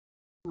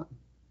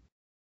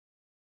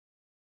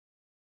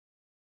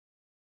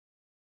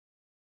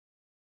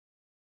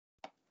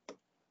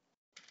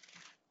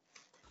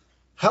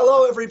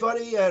Hello,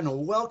 everybody,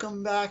 and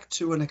welcome back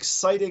to an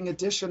exciting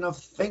edition of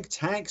Think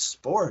Tank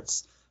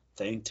Sports.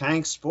 Think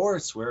Tank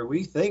Sports, where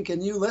we think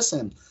and you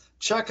listen.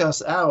 Check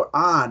us out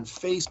on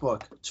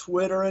Facebook,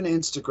 Twitter, and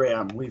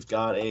Instagram. We've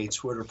got a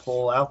Twitter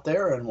poll out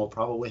there, and we'll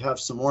probably have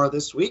some more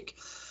this week.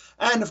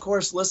 And, of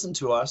course, listen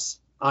to us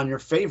on your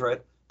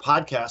favorite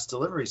podcast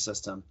delivery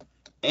system.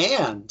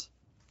 And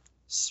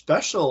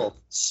special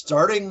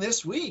starting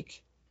this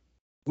week,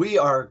 we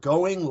are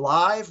going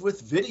live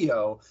with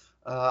video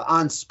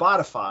on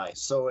Spotify.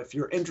 So if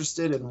you're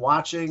interested in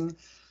watching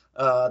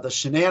the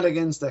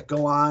shenanigans that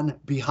go on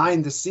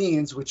behind the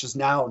scenes, which is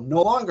now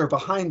no longer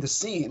behind the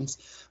scenes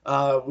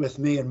with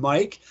me and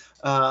Mike,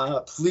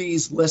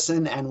 please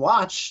listen and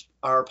watch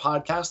our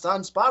podcast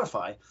on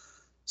Spotify.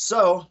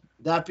 So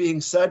that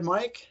being said,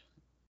 Mike,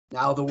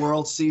 now the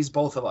world sees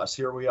both of us.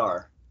 Here we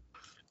are.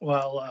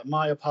 Well,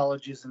 my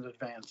apologies in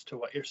advance to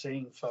what you're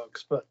seeing,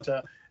 folks. But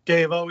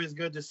Dave, always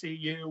good to see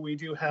you. We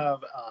do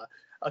have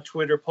a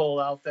Twitter poll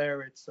out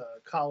there. It's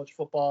college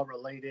football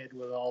related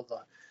with all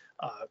the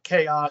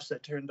chaos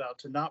that turned out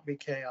to not be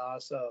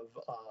chaos of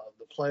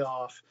the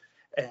playoff.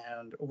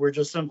 And we're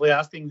just simply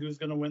asking who's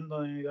going to win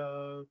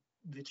the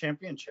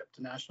championship,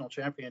 the national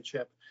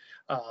championship.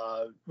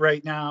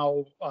 Right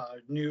now,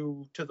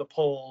 new to the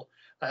poll,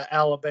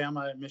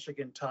 Alabama and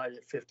Michigan tied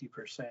at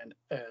 50%,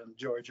 and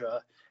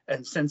Georgia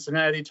and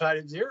Cincinnati tied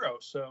at 0.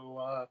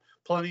 So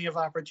plenty of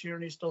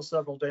opportunity, still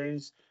several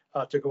days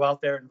to go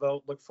out there and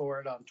vote. Look for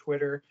it on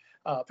Twitter.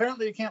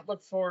 Apparently you can't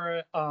look for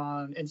it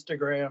on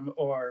Instagram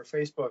or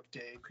Facebook,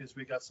 Dave, because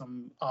we got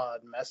some odd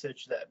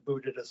message that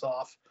booted us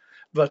off.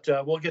 But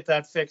we'll get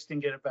that fixed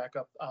and get it back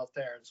up out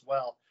there as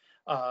well.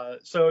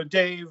 So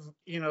Dave,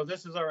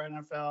 this is our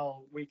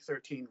NFL Week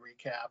 13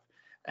 recap.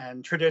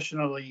 And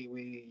traditionally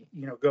we,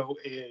 go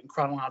in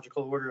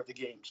chronological order of the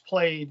games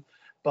played.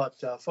 But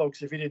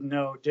folks, if you didn't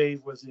know,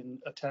 Dave was in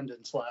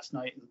attendance last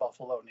night in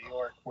Buffalo, New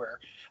York, where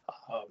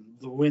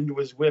the wind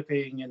was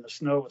whipping and the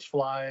snow was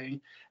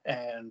flying,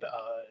 and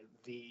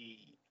the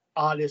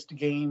oddest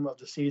game of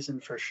the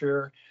season for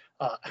sure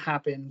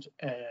happened,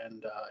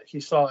 and he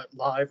saw it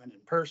live and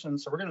in person.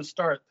 So we're going to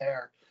start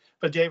there.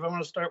 But Dave, I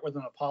want to start with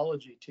an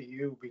apology to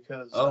you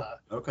because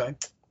okay.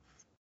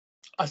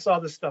 I saw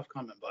this stuff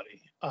coming,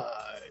 buddy.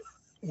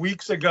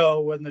 Weeks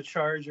ago when the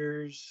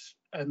Chargers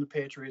and the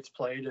Patriots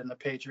played, and the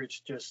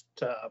Patriots just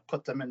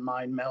put them in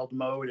mind meld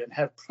mode and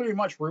have pretty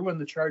much ruined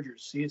the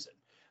Chargers season.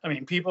 I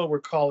mean, people were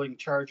calling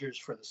Chargers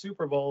for the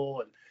Super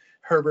Bowl and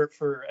Herbert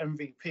for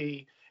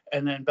MVP,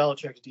 and then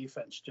Belichick's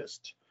defense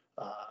just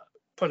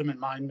put him in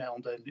mind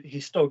meld, and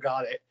he still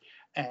got it.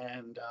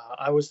 And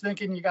I was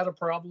thinking you got a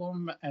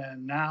problem,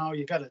 and now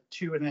you got a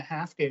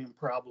 2.5 game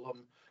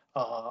problem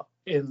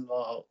in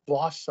the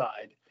loss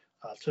side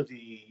to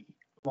the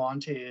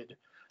vaunted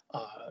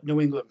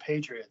New England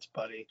Patriots,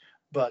 buddy.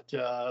 But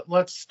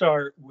let's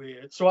start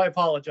with, so I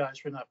apologize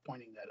for not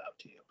pointing that out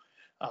to you.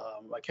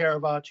 I care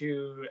about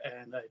you,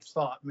 and I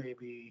thought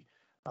maybe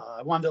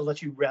I wanted to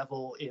let you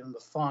revel in the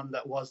fun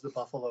that was the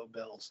Buffalo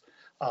Bills.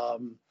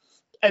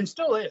 And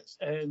still is.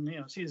 And,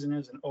 season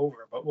isn't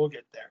over, but we'll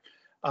get there.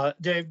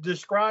 Dave,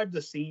 describe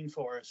the scene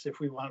for us if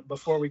we want,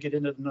 before we get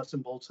into the nuts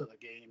and bolts of the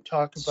game.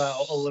 Talk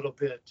about a little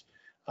bit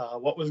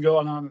what was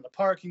going on in the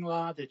parking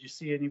lot. Did you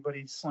see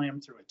anybody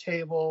slam through a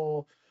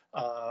table?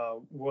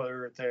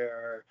 Were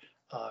there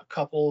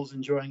couples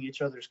enjoying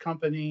each other's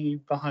company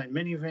behind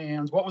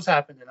minivans? What was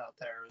happening out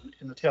there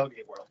in the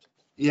tailgate world?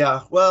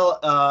 Yeah,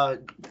 well,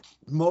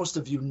 most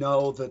of you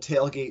know the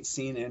tailgate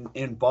scene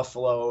in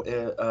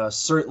Buffalo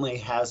certainly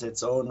has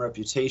its own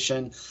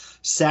reputation.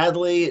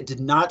 Sadly, did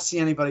not see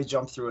anybody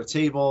jump through a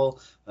table.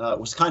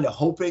 Was kind of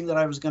hoping that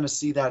I was going to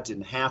see that.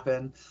 Didn't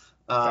happen.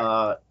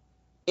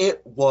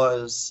 It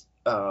was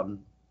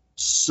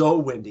so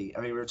windy.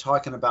 I mean, we were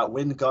talking about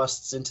wind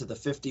gusts into the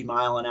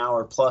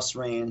 50-mile-an-hour plus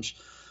range.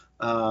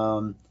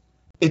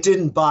 It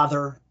didn't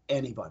bother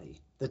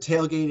anybody. The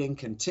tailgating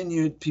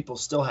continued. People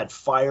still had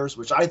fires,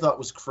 which I thought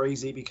was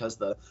crazy because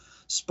the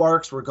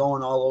sparks were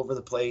going all over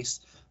the place.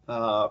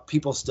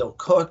 People still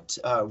cooked.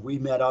 We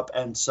met up.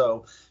 And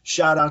so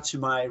shout out to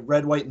my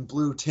red, white, and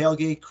blue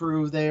tailgate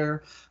crew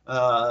there.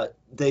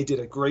 They did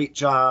a great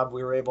job.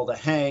 We were able to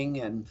hang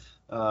and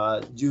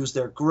use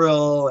their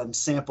grill and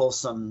sample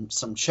some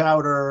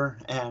chowder,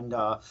 and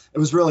it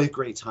was really a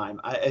great time.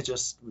 I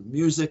just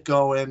music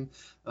going,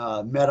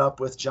 met up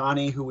with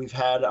Johnny, who we've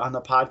had on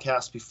the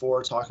podcast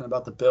before, talking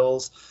about the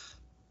Bills.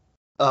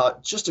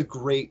 Just a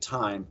great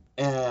time,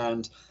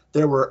 and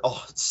there were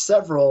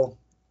several,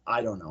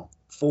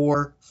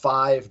 4,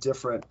 5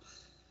 different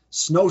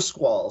snow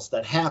squalls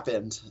that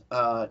happened.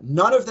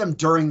 None of them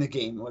during the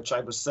game, which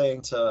I was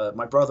saying to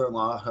my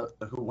brother-in-law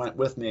who went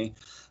with me.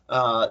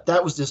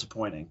 That was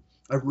disappointing.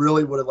 I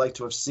really would have liked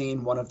to have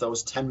seen one of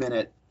those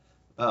 10-minute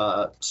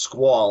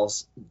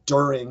squalls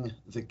during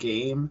the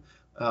game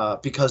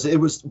because it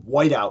was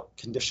whiteout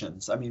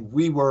conditions. I mean,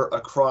 we were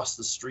across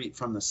the street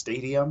from the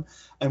stadium,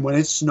 and when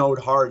it snowed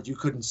hard, you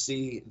couldn't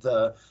see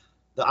the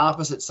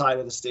opposite side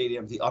of the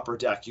stadium, the upper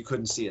deck. You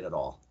couldn't see it at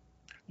all.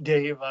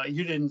 Dave,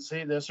 you didn't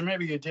see this, or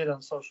maybe you did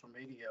on social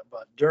media,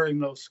 but during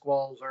those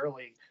squalls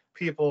early,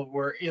 people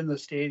were in the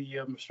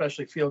stadium,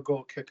 especially field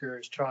goal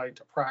kickers, trying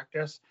to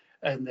practice.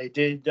 And they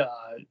did,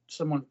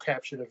 someone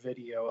captured a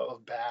video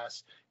of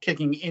Bass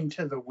kicking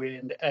into the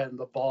wind, and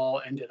the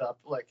ball ended up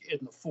like in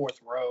the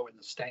fourth row in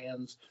the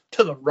stands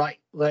to the right.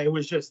 Like, it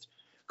was just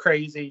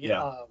crazy.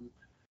 Yeah.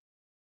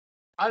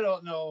 I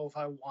don't know if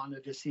I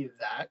wanted to see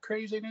that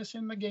craziness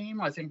in the game.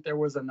 I think there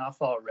was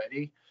enough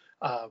already.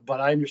 But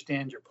I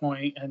understand your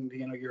point, and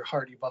your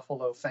hardy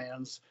Buffalo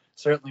fans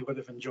certainly would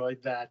have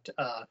enjoyed that.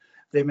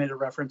 They made a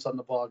reference on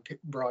the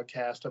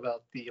broadcast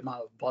about the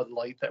amount of Bud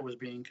Light that was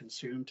being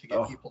consumed to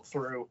get people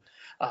through.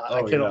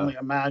 I can only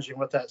imagine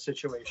what that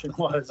situation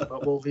was,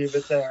 but we'll leave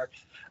it there.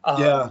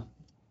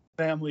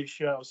 Family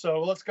show.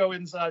 So let's go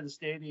inside the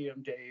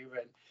stadium, Dave.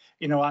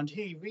 And on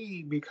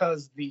TV,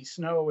 because the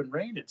snow and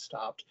rain had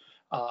stopped,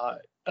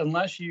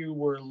 unless you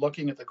were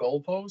looking at the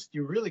goalpost,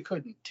 you really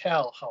couldn't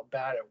tell how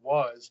bad it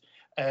was.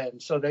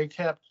 And so they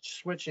kept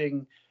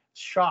switching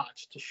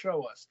shots to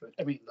show us that,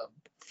 the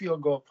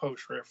field goal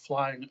posts were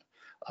flying,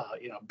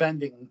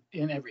 bending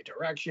in every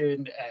direction,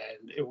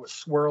 and it was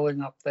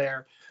swirling up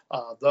there.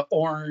 The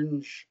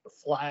orange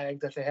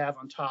flag that they have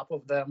on top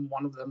of them,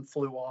 one of them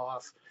flew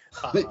off.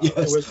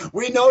 Yes,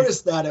 we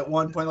noticed that at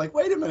one point. Like,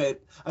 wait a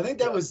minute. I think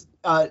that was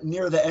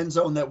near the end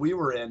zone that we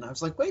were in. I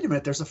was like, wait a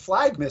minute. There's a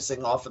flag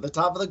missing off of the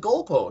top of the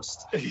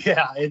goalpost.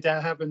 Yeah,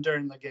 that happened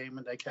during the game,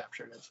 and they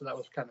captured it. So that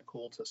was kind of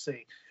cool to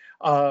see.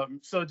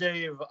 So,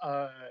 Dave,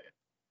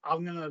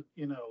 I'm going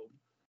to,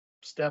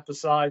 step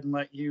aside and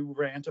let you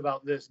rant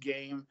about this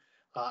game.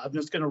 I'm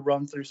just going to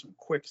run through some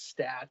quick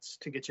stats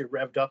to get you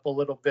revved up a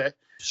little bit.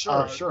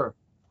 Sure.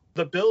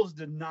 The Bills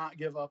did not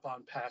give up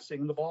on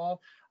passing the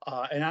ball,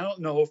 and I don't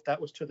know if that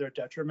was to their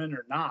detriment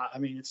or not.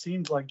 It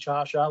seems like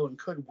Josh Allen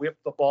could whip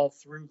the ball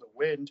through the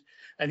wind,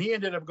 and he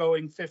ended up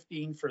going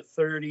 15 for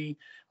 30,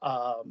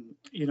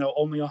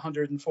 only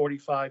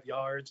 145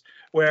 yards,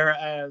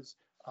 whereas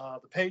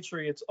the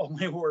Patriots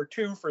only were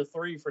 2 for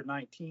 3 for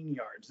 19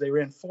 yards. They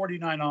ran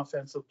 49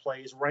 offensive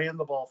plays, ran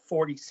the ball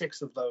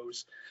 46 of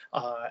those,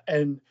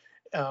 and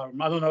I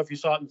don't know if you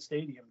saw it in the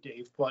stadium,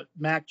 Dave, but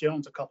Mac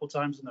Jones a couple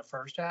times in the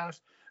first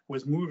half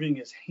was moving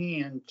his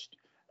hand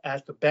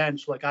at the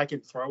bench like, I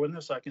can throw in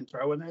this,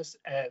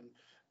 and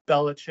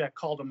Belichick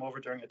called him over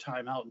during a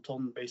timeout and told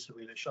him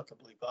basically to shut the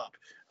bleep up.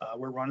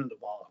 We're running the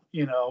ball,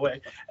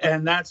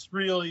 and that's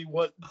really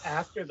what,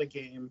 after the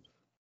game,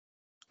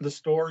 the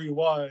story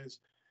was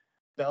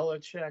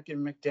Belichick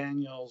and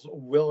McDaniel's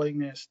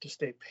willingness to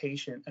stay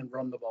patient and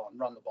run the ball.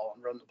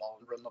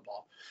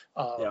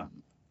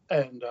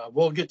 And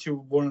we'll get to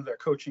one of their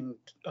coaching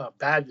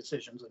bad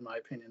decisions, in my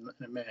opinion,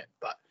 in a minute.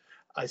 But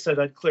I said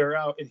I'd clear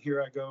out, and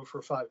here I go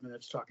for 5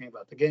 minutes talking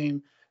about the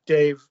game.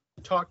 Dave,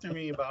 talk to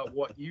me about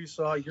what you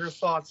saw, your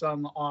thoughts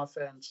on the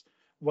offense,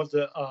 what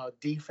the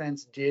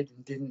defense did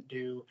and didn't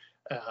do,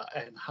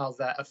 and how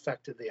that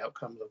affected the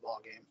outcome of the ball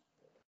game.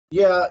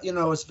 Yeah,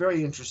 it's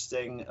very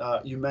interesting.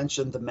 You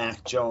mentioned the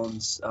Mac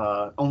Jones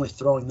only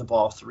throwing the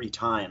ball 3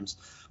 times.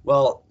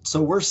 Well,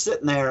 so we're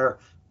sitting there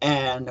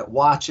and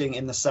watching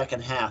in the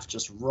second half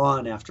just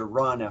run after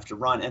run after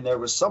run. And there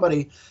was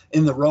somebody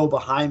in the row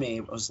behind me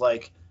was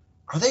like,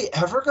 are they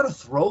ever going to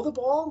throw the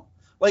ball?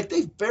 Like,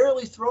 they've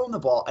barely thrown the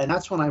ball. And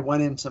that's when I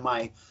went into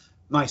my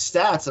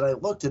stats and I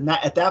looked, and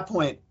at that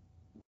point,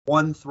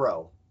 1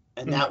 throw.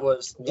 And that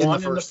was in the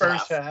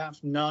first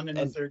half, none in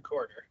the third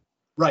quarter.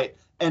 Right.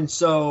 And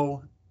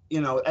so,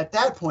 at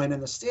that point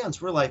in the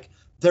stands, we're like,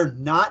 they're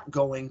not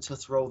going to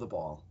throw the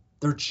ball.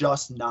 They're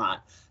just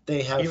not.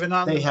 They have, even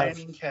on the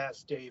Manning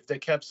cast, Dave, they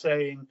kept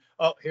saying,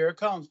 oh, here it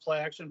comes, play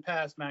action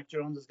pass. Mac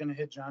Jones is going to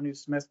hit Jonnu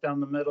Smith down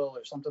the middle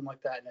or something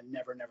like that. And it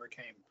never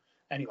came.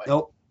 Anyway.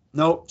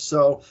 Nope.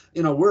 So,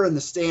 we're in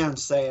the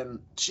stands saying,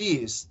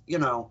 geez,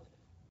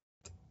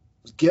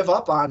 give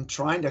up on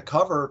trying to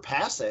cover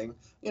passing,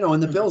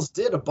 and the Bills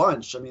did a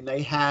bunch.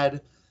 They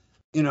had,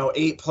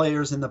 8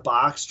 players in the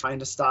box trying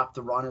to stop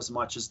the run as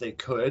much as they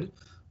could.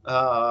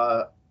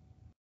 I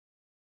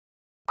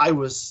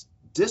was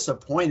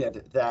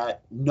disappointed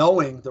that,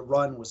 knowing the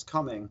run was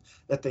coming,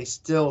 that they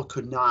still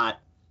could not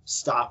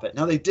stop it.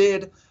 Now, they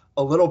did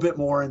a little bit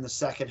more in the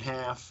second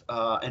half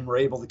and were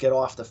able to get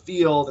off the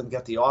field and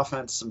get the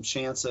offense some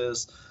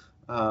chances.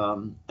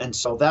 And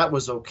so that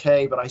was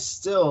okay. But I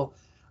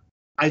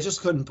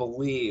just couldn't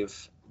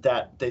believe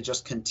that they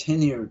just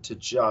continued to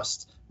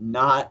just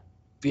not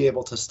be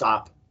able to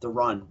stop the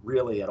run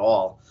really at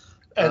all.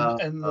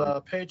 And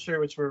the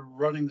Patriots were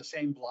running the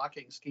same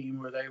blocking scheme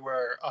where they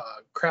were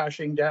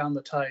crashing down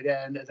the tight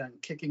end and then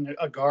kicking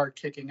a guard,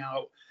 kicking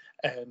out,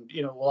 and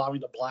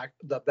allowing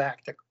the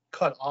back to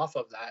cut off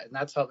of that. And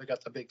that's how they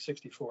got the big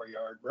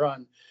 64-yard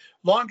run.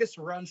 Longest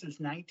run since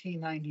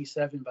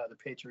 1997 by the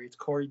Patriots.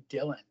 Corey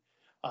Dillon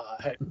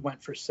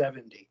went for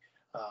 70.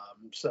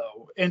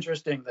 So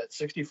interesting that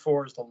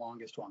 64 is the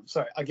longest one.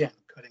 Sorry, again,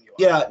 cutting you off.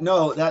 Yeah,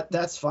 no,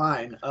 that's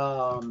fine.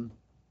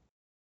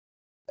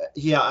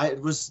 Yeah, I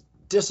was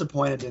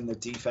disappointed in the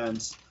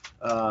defense.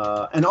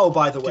 And oh,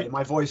 by the way,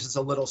 my voice is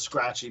a little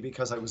scratchy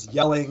because I was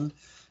yelling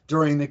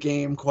during the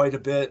game quite a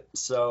bit.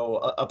 So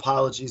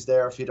apologies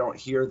there if you don't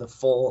hear the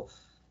full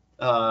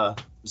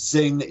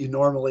zing that you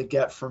normally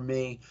get from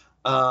me.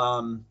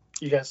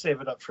 You got to save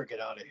it up for Get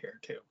Out of Here,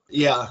 too.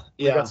 Yeah.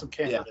 We got some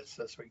candidates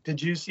this week.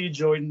 Did you see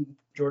Jordan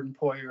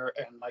Poyer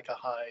and Micah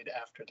Hyde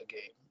after the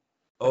game?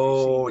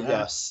 Oh,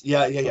 yes.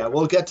 Yeah.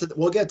 We'll get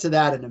to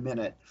that in a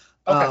minute.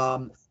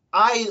 Okay.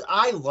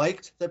 I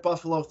liked that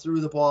Buffalo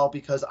threw the ball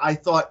because I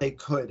thought they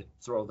could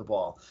throw the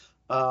ball.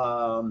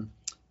 And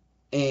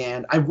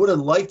I would have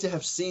liked to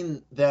have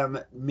seen them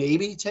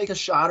maybe take a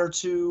shot or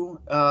two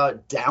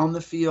down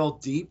the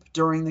field deep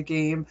during the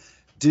game.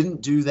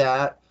 Didn't do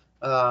that.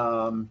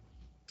 Allen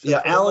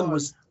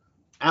was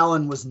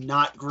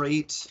not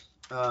great.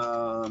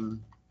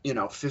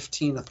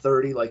 15 to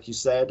 30, like you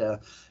said.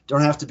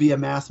 Don't have to be a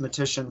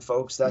mathematician,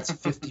 folks. That's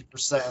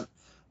 50%.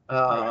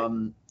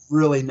 Right.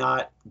 Really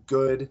not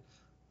good.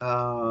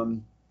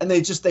 And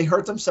they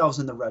hurt themselves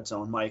in the red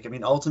zone, Mike. I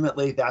mean,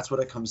 ultimately, that's what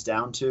it comes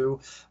down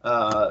to.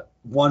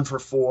 1 for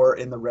 4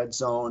 in the red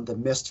zone, the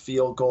missed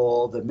field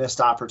goal, the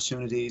missed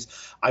opportunities.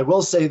 I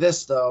will say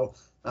this, though.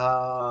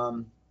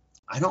 I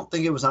don't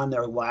think it was on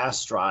their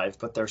last drive,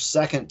 but their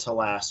second to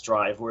last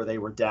drive where they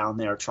were down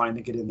there trying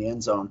to get in the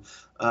end zone.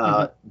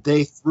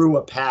 They threw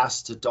a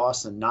pass to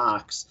Dawson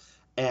Knox,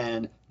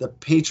 and the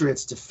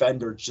Patriots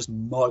defender just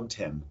mugged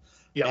him.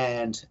 Yep.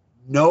 And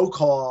no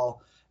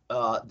call.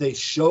 They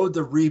showed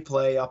the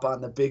replay up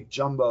on the big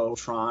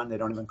Jumbotron. They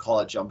don't even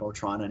call it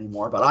Jumbotron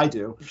anymore, but I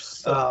do.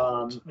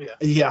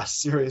 Yeah,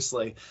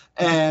 seriously.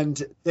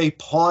 And they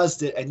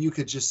paused it, and you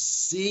could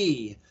just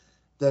see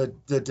the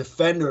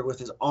defender with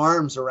his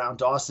arms around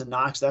Dawson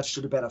Knox. That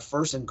should have been a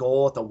 1st and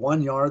goal at the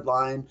 1 yard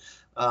line.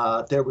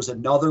 There was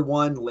another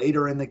one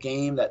later in the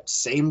game, that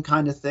same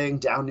kind of thing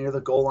down near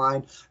the goal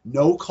line.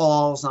 No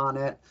calls on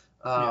it.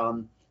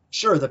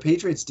 Sure, the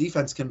Patriots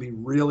defense can be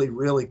really,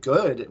 really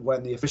good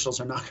when the officials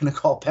are not going to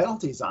call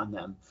penalties on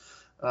them.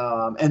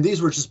 And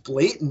these were just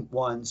blatant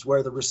ones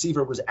where the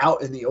receiver was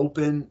out in the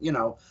open.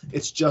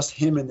 It's just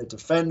him and the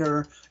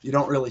defender. You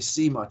don't really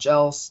see much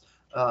else.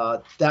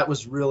 That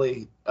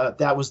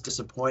was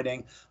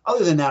disappointing.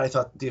 Other than that, I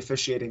thought the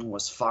officiating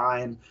was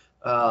fine,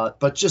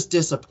 but just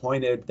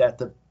disappointed that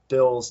the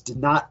Bills did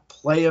not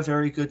play a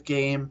very good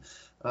game.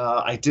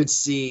 I did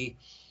see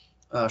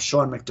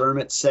Sean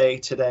McDermott say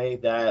today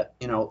that,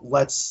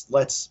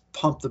 let's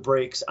pump the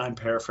brakes. I'm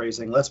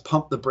paraphrasing. Let's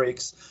pump the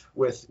brakes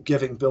with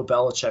giving Bill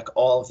Belichick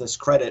all of this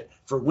credit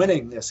for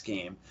winning this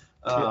game.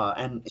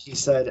 And he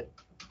said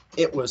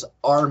it was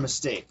our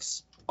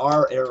mistakes,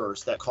 our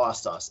errors that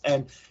cost us.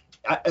 And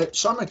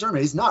Sean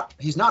McDermott,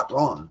 he's not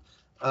wrong.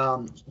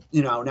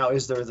 Now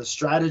is there the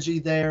strategy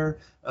there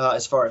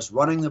as far as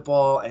running the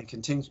ball and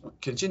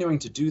continuing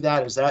to do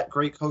that? Is that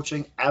great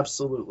coaching?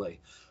 Absolutely.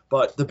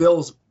 But the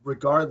Bills,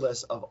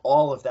 regardless of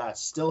all of that,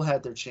 still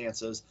had their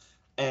chances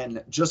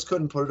and just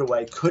couldn't put it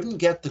away, couldn't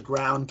get the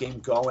ground game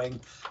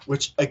going,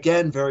 which,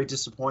 again, very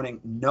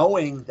disappointing,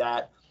 knowing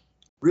that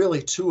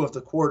really 2 of the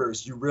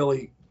quarters you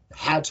really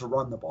had to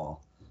run the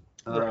ball.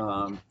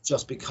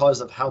 Just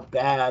because of how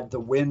bad the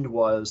wind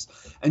was.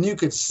 And you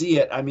could see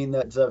it. I mean,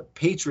 the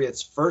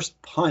Patriots'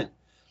 second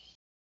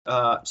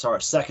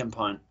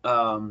punt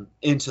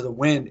into the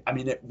wind, I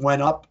mean, it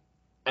went up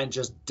and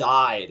just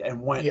died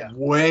and went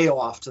way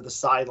off to the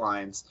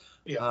sidelines.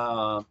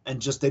 And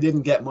just they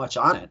didn't get much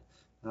on it.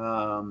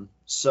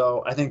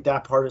 So I think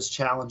that part is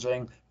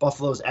challenging.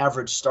 Buffalo's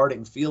average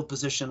starting field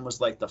position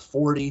was like the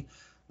 40.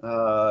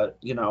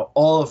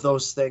 All of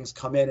those things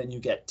come in and you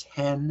get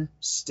 10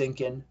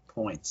 stinking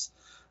points.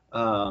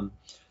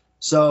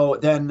 So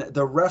then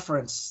the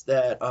reference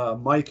that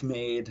Mike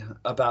made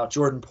about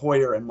Jordan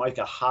Poyer and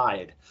Micah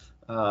Hyde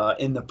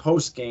in the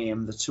post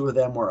game, the 2 of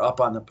them were up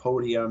on the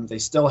podium. They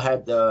still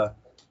had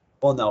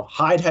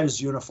Hyde had his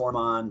uniform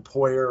on,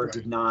 Poyer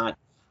did not.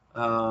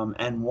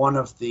 And one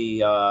of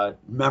the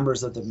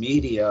members of the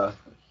media,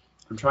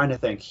 I'm trying to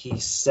think, he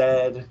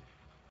said,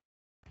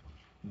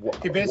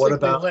 he basically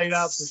laid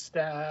out the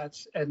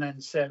stats and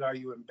then said, "Are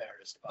you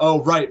embarrassed?"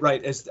 Right.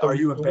 Are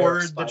you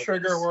embarrassed? The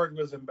trigger word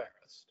was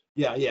embarrassed.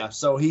 Yeah.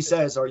 So he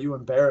says, "Are you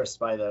embarrassed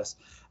by this?"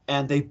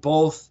 And they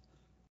both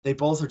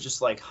are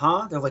just like,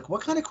 "Huh?" They're like,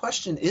 "What kind of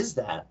question is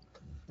that?"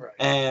 Right.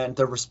 And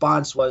the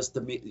response was,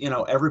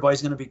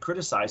 everybody's going to be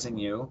criticizing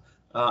you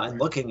and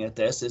looking at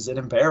this. Is it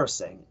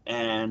embarrassing?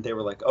 And they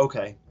were like,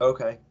 "Okay, all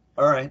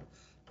right."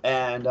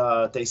 And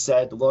they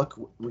said, "Look,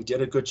 we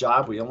did a good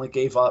job. We only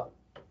gave up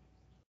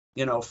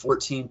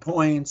 14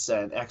 points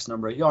and X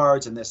number of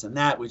yards and this and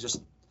that. We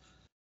just,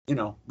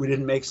 we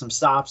didn't make some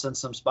stops and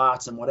some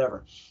spots and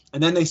whatever."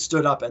 And then they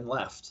stood up and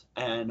left.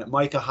 And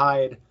Micah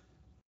Hyde,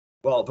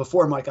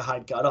 before Micah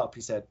Hyde got up,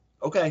 he said,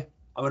 "Okay,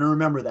 I'm going to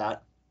remember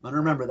that. I'm going to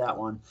remember that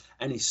one."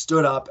 And he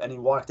stood up and he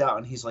walked out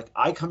and he's like,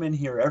 "I come in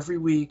here every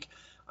week.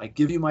 I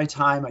give you my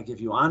time, I give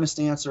you honest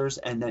answers,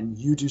 and then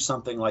you do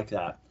something like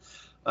that.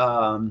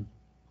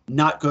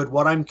 Not good.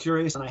 What I'm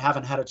curious, and I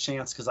haven't had a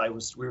chance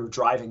because we were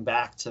driving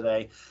back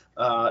today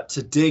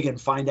to dig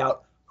and find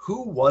out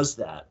who was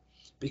that.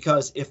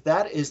 Because if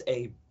that is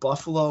a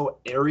Buffalo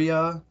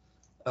area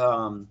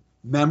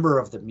member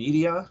of the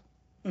media,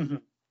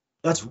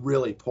 that's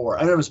really poor.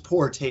 And it was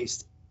poor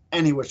taste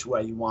any which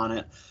way you want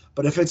it.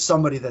 But if it's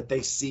somebody that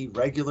they see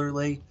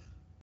regularly,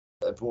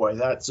 boy,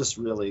 that's just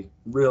really,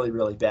 really,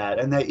 really bad.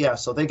 And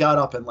so they got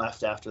up and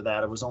left after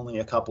that. It was only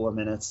a couple of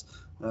minutes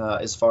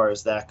as far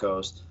as that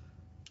goes.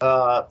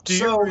 Do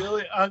you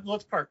really?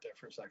 Let's park there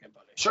for a second,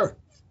 buddy. Sure.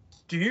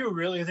 Do you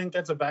really think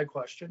that's a bad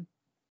question?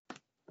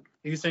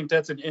 Do you think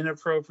that's an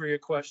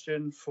inappropriate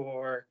question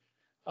for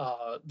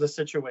the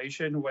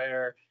situation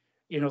where,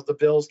 the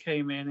Bills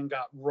came in and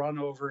got run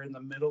over in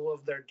the middle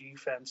of their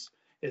defense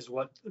is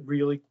what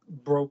really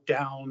broke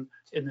down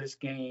in this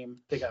game.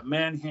 They got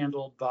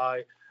manhandled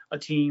by a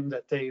team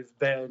that they've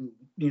been,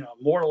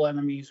 mortal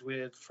enemies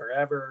with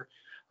forever.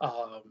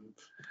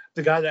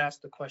 The guy that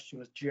asked the question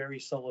was Jerry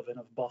Sullivan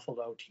of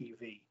Buffalo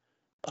TV,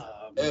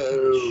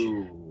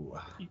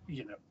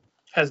 which,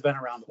 has been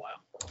around a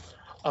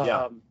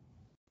while.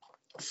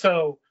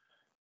 So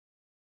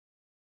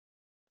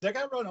they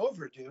got run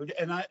over, dude.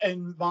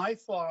 And my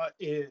thought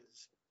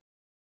is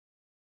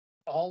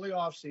all the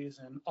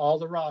offseason, all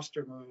the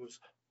roster moves,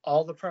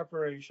 all the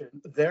preparation,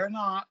 they're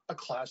not a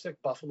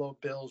classic Buffalo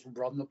Bills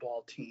run the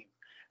ball team.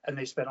 And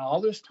they spent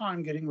all this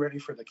time getting ready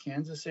for the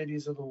Kansas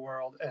Cities of the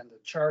world and the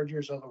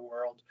Chargers of the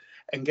world.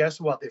 And guess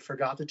what? They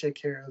forgot to take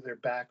care of their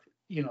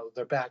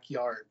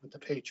backyard with the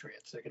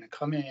Patriots. They're going to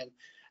come in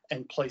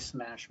and play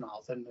smash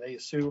mouth. And they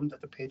assumed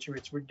that the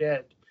Patriots were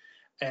dead.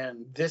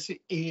 And this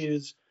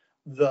is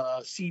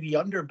the seedy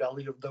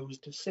underbelly of those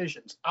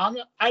decisions.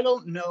 I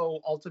don't know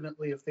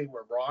ultimately if they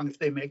were wrong. If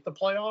they make the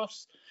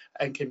playoffs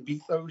and can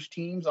beat those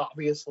teams,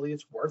 obviously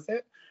it's worth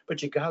it.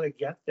 But you got to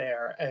get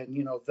there. And,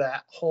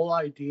 that whole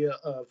idea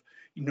of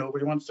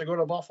nobody wants to go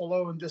to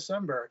Buffalo in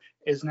December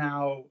is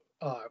now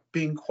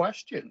being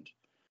questioned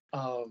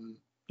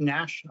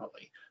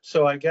nationally.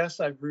 So I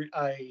guess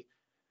I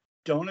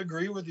don't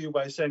agree with you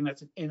by saying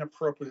that's an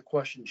inappropriate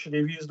question. Should he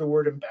have used the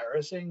word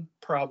embarrassing?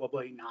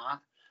 Probably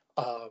not.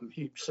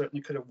 He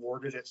certainly could have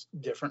worded it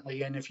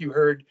differently. And if you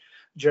heard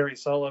Jerry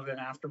Sullivan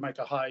after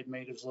Micah Hyde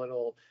made his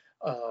little,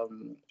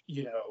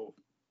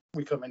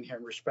 we come in here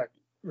and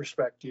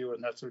respect you,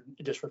 and that's a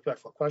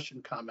disrespectful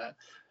question comment.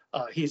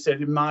 He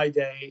said, in my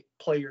day,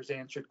 players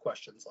answered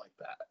questions like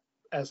that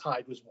as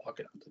Hyde was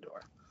walking out the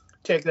door.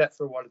 Take that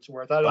for what it's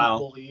worth. I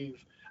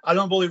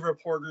don't believe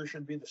reporters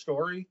should be the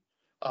story.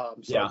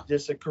 I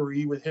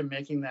disagree with him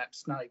making that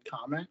snide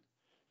comment.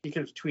 He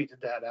could have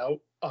tweeted that out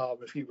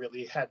if he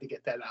really had to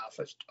get that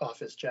off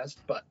his chest.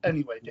 But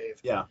anyway,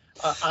 Dave. Yeah.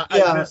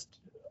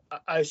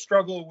 I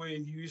struggle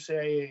with you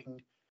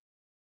saying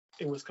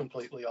it was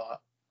completely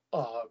out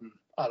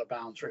of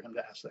bounds for him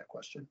to ask that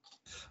question.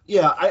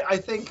 Yeah, I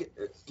think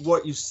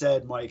what you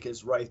said, Mike,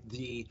 is right.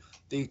 The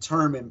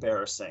term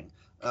embarrassing.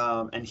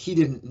 And he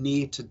didn't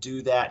need to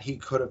do that. He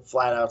could have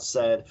flat out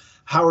said,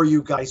 how are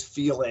you guys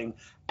feeling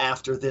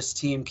after this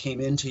team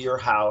came into your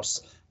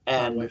house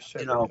and,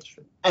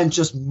 and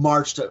just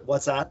marched it?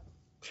 What's that?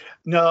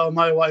 No,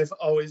 my wife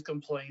always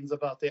complains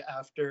about the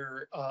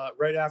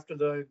right after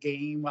the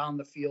game on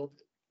the field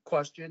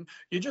question.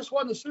 You just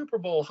won the Super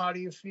Bowl. How do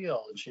you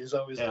feel? And she's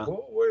always like,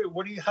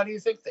 how do you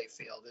think they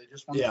feel? They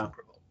just won the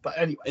Super Bowl. But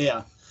anyway.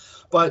 Yeah.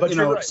 But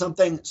right.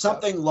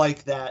 something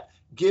like that,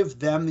 give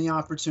them the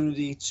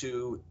opportunity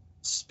to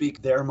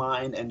speak their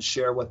mind and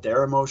share what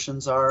their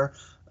emotions are.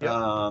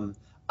 Yep.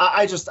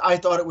 I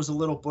thought it was a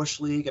little Bush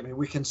League. I mean,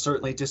 we can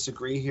certainly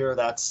disagree here.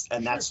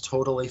 That's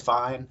totally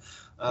fine.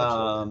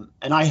 And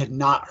I had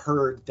not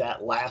heard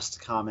that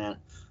last comment.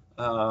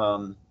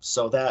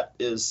 So that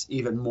is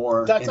even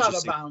more That's out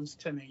of bounds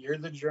to me. You're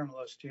the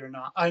journalist. You're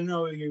not. I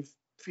know you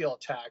feel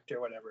attacked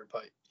or whatever,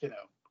 but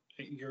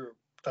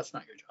that's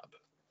not your job.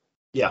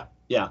 Yeah.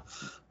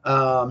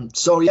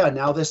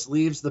 Now this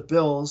leaves the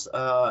Bills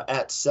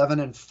at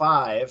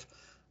 7-5,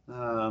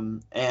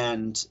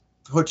 and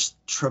puts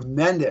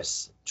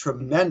tremendous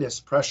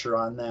pressure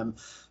on them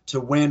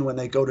to win when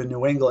they go to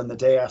New England the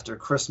day after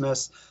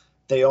Christmas.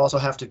 They also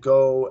have to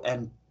go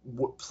and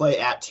play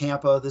at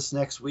Tampa this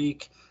next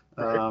week,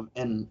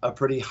 in a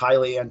pretty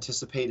highly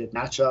anticipated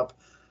matchup.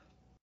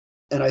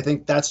 And I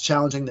think that's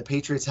challenging. The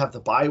Patriots have the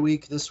bye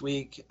week this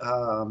week.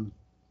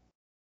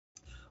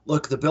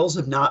 Look, the Bills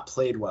have not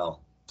played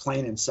well,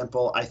 plain and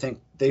simple. I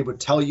think they would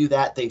tell you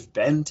that. They've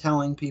been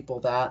telling people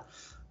that.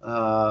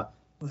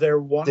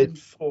 They're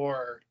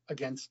 1-4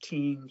 against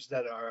teams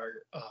that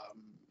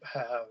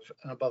have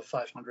an above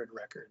 500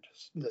 record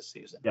this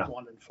season. Yeah.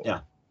 1-4. Yeah.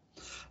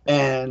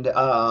 And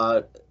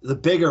the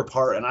bigger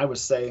part, and I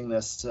was saying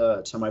this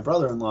to my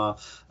brother-in-law,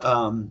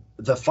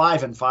 the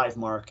 5-5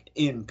 mark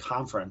in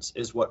conference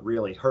is what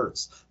really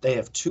hurts. They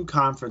have 2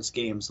 conference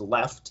games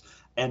left.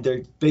 And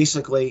they're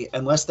basically,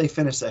 unless they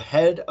finish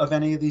ahead of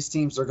any of these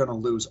teams, they're going to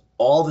lose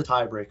all the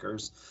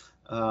tiebreakers.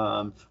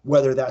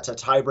 whether that's a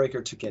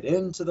tiebreaker to get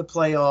into the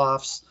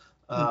playoffs,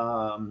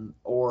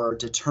 or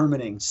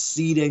determining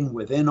seeding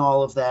within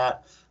all of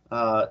that.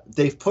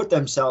 They've put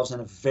themselves in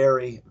a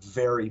very,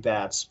 very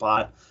bad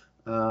spot.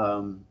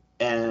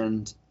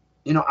 And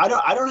I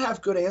don't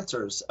have good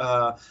answers.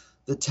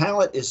 The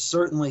talent is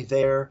certainly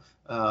there.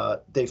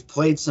 They've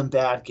played some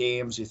bad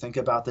games. You think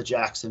about the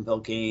Jacksonville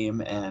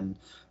game, and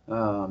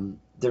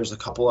there's a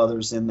couple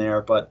others in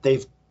there, but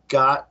they've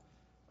got,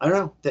 I don't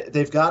know,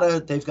 they've got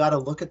to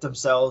look at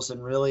themselves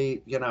and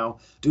really,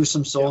 do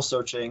some soul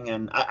searching.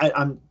 And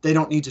they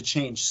don't need to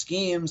change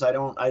schemes.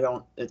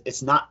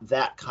 It's not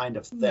that kind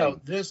of thing. No,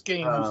 this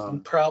game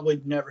is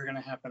probably never going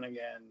to happen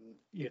again,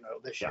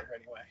 this year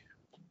anyway.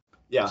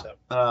 Yeah.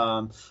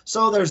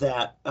 So there's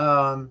that.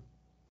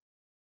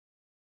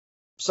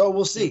 So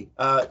we'll see.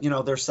 They're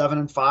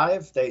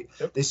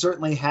 7-5. They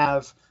certainly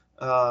have,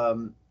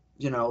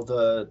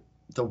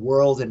 the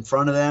world in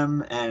front of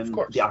them and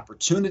the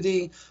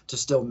opportunity to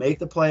still make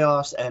the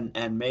playoffs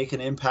and make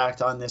an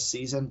impact on this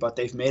season, but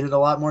they've made it a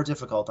lot more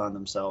difficult on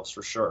themselves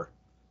for sure.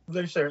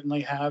 They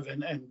certainly have,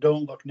 and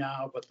don't look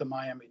now, but the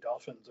Miami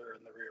Dolphins are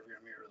in the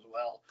rearview mirror as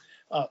well.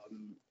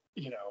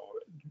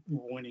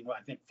 Winning,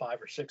 I think,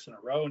 5 or 6 in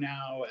a row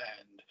now,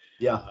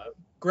 and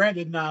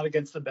granted, not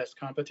against the best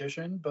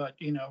competition, but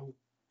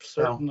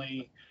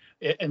certainly.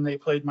 No. And they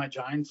played my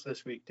Giants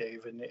this week,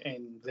 Dave,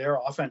 and their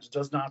offense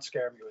does not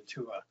scare me with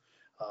Tua.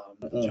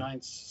 The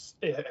Giants,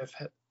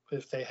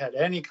 if they had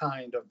any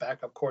kind of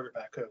backup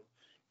quarterback, could have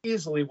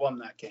easily won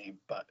that game,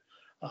 but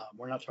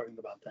we're not talking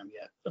about them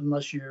yet.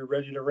 Unless you're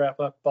ready to wrap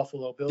up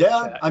Buffalo Bills.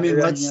 Yeah, I mean,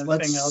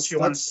 anything else you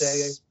want to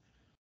say?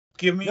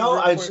 Give me. No,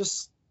 I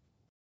just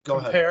go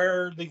ahead.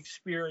 Compare the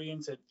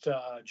experience at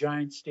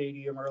Giants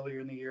Stadium earlier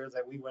in the year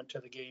that we went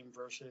to the game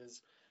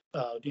versus,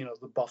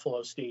 the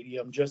Buffalo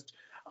Stadium, just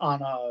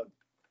on a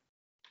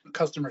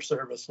customer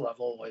service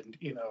level and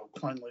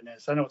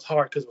cleanliness. I know it's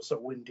hard because it was so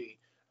windy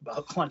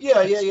about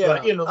cleanliness. Yeah.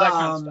 But, that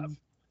kind of stuff.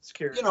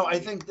 Security. I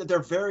think that they're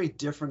very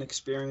different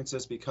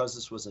experiences because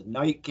this was a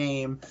night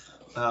game,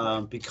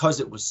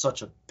 because it was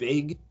such a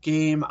big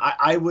game.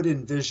 I would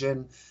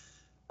envision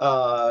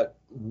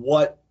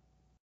what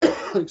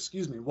I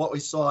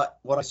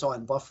saw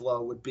in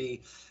Buffalo would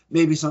be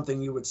maybe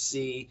something you would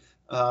see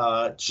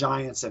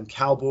Giants and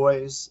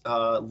Cowboys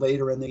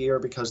later in the year,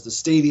 because the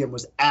stadium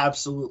was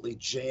absolutely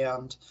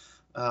jammed.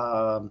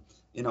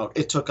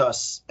 It took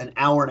us an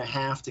hour and a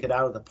half to get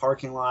out of the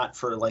parking lot.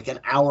 For like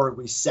an hour,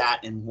 we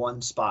sat in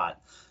one spot.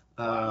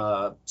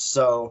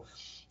 So,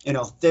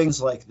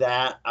 things like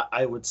that,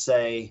 I would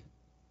say,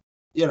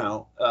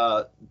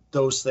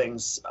 those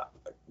things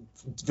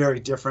very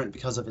different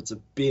because of it's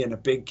being a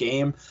big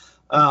game.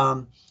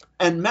 And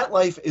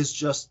MetLife is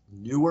just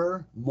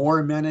newer, more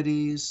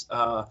amenities.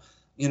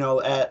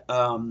 At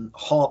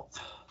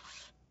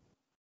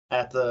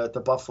at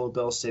the Buffalo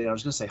Bills Stadium. I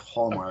was going to say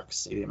Hallmark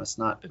Stadium. It's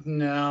not.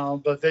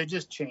 No, but they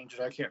just changed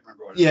it. I can't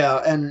remember what it is.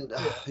 And,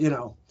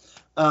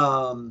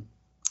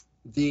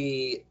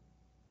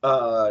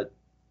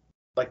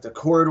 the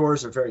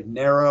corridors are very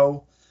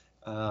narrow.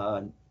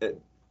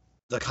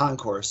 The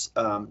concourse,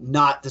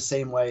 not the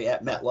same way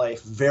at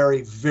MetLife.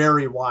 Very,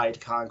 very wide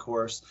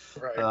concourse.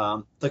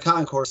 Right. The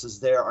concourses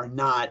there are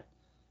not,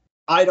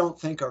 I don't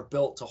think, are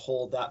built to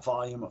hold that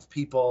volume of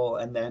people,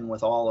 and then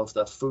with all of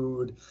the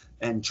food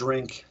and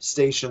drink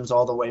stations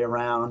all the way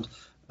around.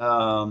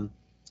 But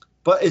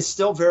it's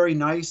still very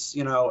nice.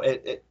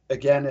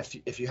 Again,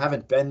 if you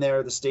haven't been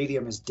there, the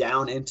stadium is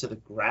down into the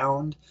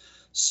ground.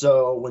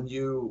 So when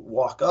you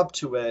walk up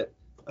to it,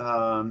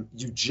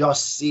 you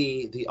just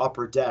see the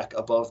upper deck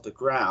above the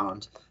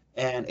ground,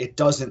 and it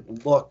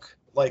doesn't look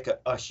like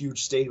a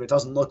huge stadium. It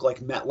doesn't look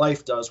like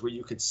MetLife does, where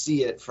you could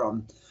see it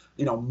from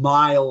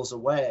miles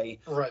away.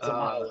 Right, the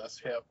mile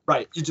less, yeah.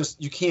 Right,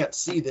 you can't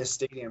see this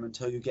stadium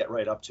until you get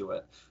right up to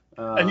it.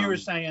 And you were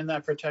saying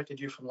that protected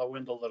you from the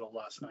wind a little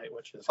last night,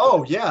 which is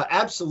good. Yeah,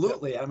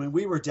 absolutely. I mean,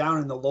 we were down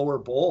in the lower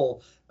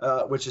bowl,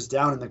 which is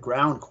down in the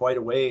ground quite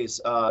a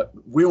ways.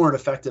 We weren't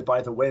affected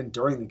by the wind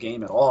during the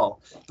game at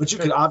all, but you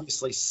could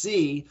obviously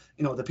see,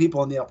 the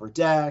people on the upper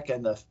deck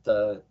and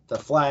the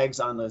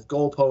flags on the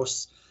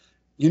goalposts.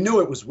 You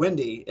knew it was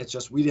windy. It's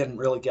just we didn't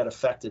really get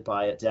affected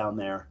by it down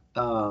there.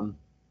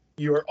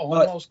 You were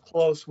almost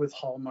close with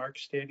Hallmark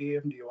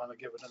Stadium. Do you want to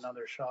give it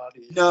another shot?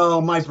 No,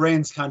 my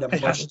brain's kind of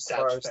mush as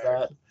far as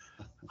that.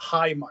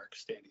 Highmark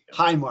Stadium.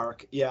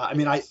 Highmark, yeah. I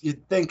mean,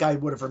 you'd think I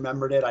would have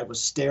remembered it. I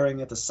was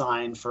staring at the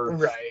sign for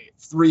right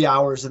 3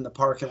 hours in the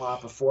parking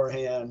lot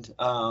beforehand.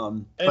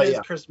 It is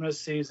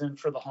Christmas season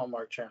for the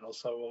Hallmark Channel,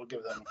 so we'll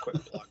give them a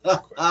quick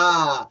plug.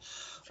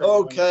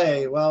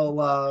 Okay, well,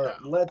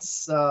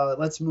 let's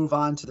move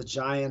on to the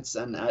Giants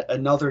and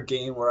another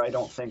game where I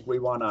don't think we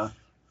want to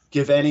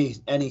give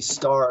any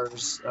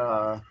stars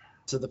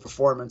to the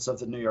performance of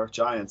the New York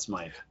Giants,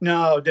 Mike.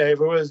 No,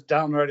 Dave, it was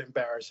downright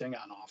embarrassing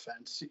on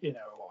offense.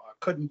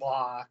 Couldn't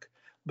block,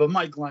 but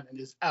Mike Glennon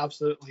is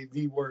absolutely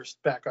the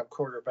worst backup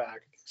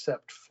quarterback,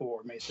 except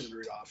for Mason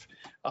Rudolph,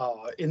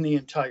 in the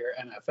entire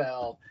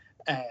NFL.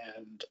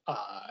 And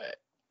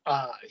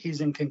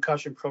He's in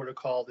concussion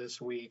protocol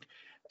this week.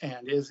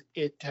 And is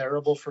it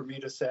terrible for me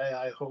to say?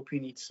 I hope he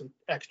needs some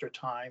extra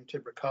time to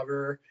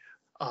recover.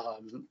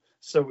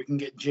 So we can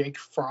get Jake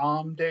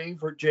Fromm,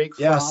 Dave, or Jake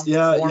Yes, Fromm,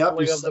 yeah, yep.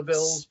 formerly of the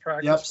Bills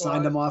practice Yep, squad.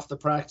 signed him off the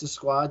practice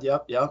squad.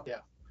 Yep. Yeah.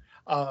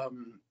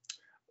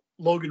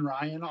 Logan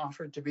Ryan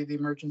offered to be the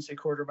emergency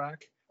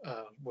quarterback,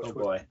 which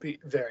would be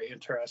very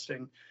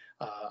interesting.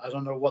 I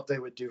don't know what they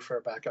would do for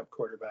a backup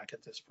quarterback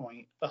at this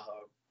point.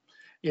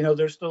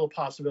 There's still a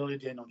possibility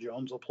Daniel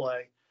Jones will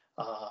play,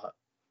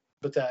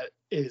 but that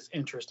is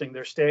interesting.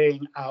 They're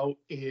staying out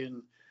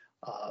in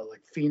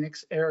like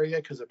Phoenix area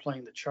because they're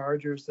playing the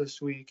Chargers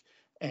this week,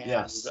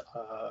 and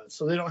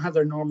so they don't have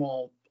their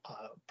normal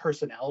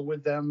personnel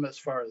with them as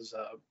far as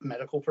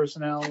medical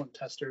personnel and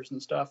testers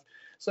and stuff.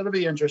 So it'll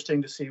be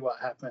interesting to see what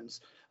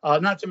happens.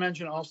 Not to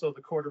mention also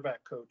the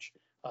quarterback coach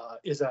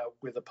is out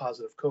with a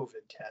positive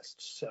COVID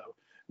test. So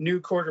new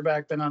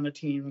quarterback, been on the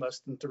team less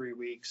than 3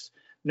 weeks,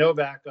 no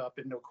backup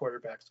and no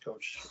quarterbacks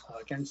coach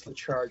against the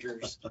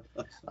Chargers.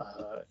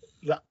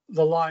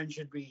 The line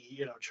should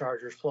be,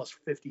 Chargers plus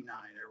 59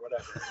 or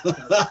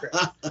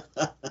whatever.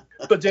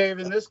 But Dave,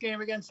 in this game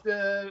against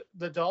the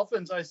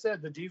Dolphins, I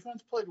said the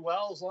defense played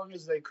well as long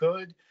as they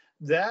could.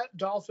 That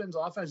Dolphins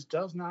offense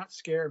does not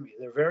scare me.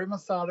 They're very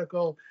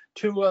methodical.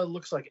 Tua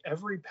looks like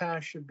every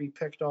pass should be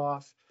picked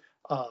off.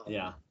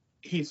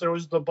 He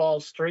throws the ball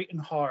straight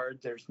and hard.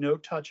 There's no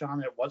touch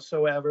on it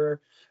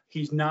whatsoever.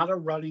 He's not a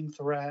running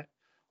threat.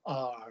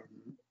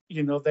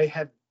 They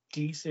have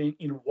decent,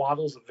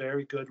 Waddle's a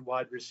very good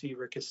wide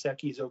receiver.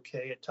 Gesicki's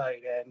okay at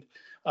tight end,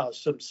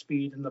 some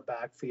speed in the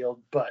backfield,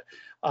 but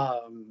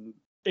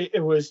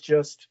it was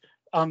just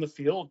on the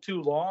field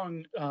too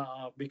long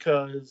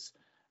because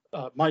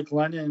Mike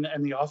Glennon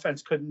and the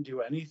offense couldn't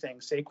do anything.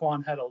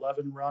 Saquon had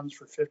 11 runs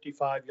for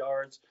 55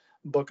 yards.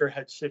 Booker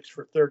had 6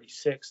 for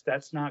 36.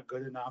 That's not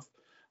good enough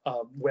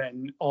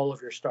when all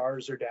of your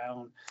stars are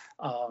down.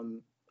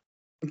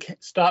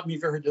 Stop me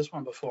if you heard this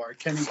one before.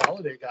 Kenny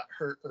Golladay got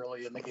hurt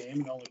early in the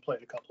game and only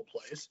played a couple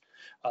plays.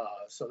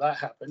 So that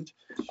happened.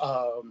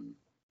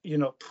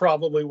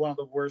 Probably one of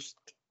the worst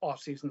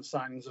offseason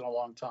signings in a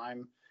long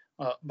time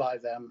by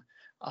them.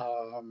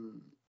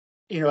 Evan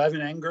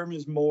Engram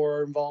is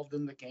more involved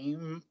in the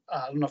game.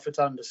 I don't know if it's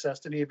on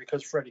necessity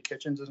because Freddie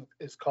Kitchens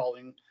is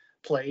calling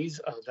plays.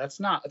 That's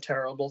not a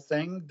terrible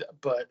thing,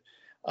 but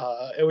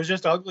it was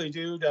just ugly,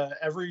 dude.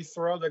 Every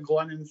throw that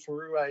Glennon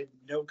threw, I had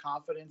no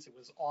confidence. It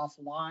was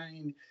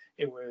offline.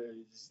 It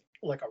was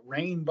like a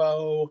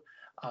rainbow.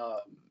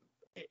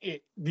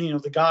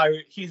 The guy,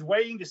 he's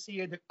waiting to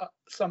see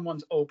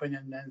someone's open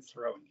and then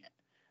throwing it.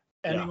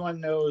 Anyone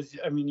knows,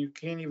 you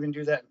can't even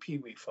do that in Pee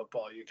Wee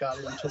football. You got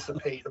to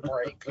anticipate a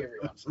break every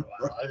once in a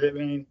while.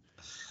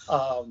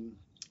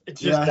 It's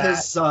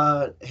just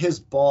his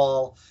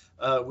ball,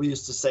 we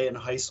used to say in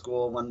high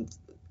school when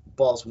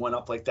balls went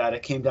up like that,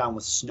 it came down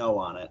with snow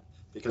on it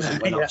because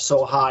it went up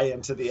so high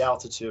into the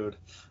altitude.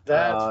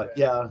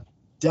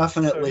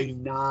 Definitely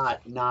not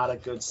a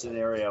good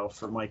scenario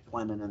for Mike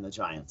Glennon and the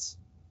Giants.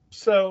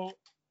 So,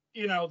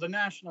 the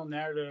national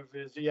narrative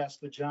is, yes,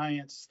 the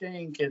Giants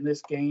stink, and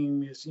this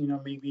game is,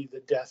 maybe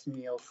the death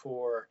knell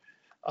for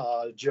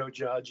Joe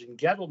Judge and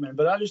Gettleman.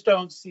 But I just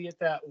don't see it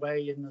that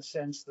way in the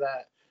sense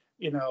that,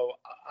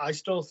 I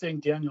still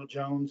think Daniel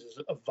Jones is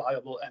a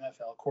viable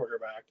NFL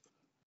quarterback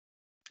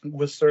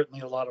with certainly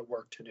a lot of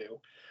work to do.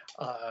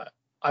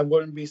 I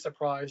wouldn't be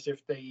surprised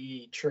if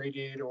they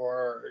traded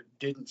or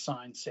didn't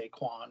sign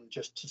Saquon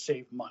just to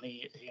save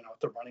money, at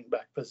the running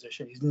back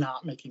position. He's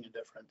not making a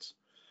difference.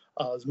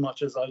 As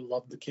much as I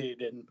love the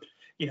kid and,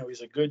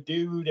 he's a good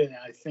dude and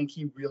I think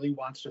he really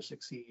wants to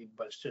succeed,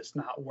 but it's just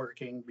not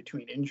working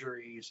between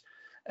injuries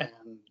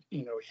and,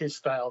 his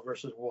style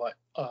versus what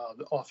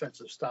the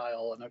offensive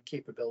style and their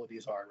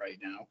capabilities are right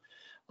now.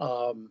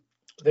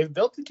 They've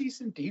built a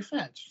decent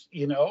defense.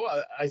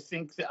 I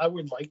think that I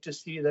would like to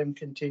see them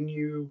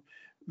continue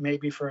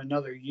maybe for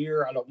another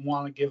year. I don't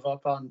want to give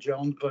up on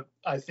Jones, but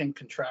I think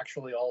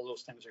contractually all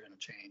those things are going to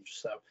change.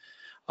 So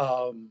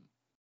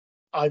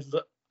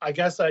I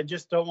guess I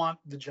just don't want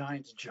the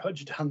Giants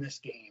judged on this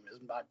game is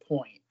my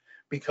point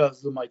because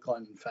of the Mike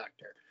Glennon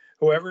factor.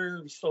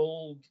 Whoever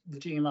sold the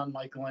team on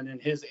Mike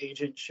Glennon, his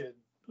agent should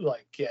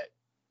get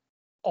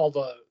all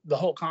the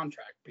whole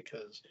contract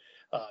because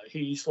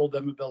he sold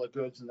them a bill of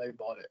goods and they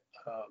bought it.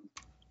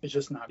 It's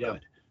just not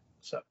good.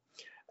 So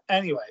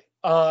anyway,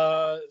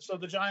 so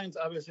the Giants,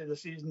 obviously the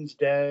season's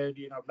dead,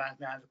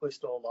 mathematically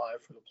still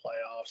alive for the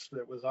playoffs, but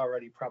it was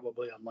already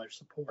probably on life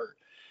support.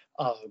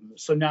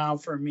 So now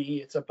for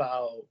me, it's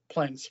about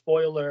playing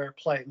spoiler,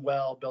 playing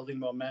well, building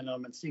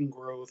momentum and seeing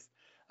growth,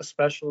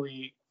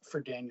 especially for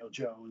Daniel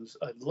Jones.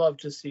 I'd love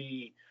to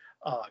see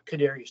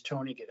Kadarius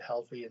Toney get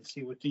healthy and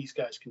see what these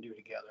guys can do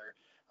together.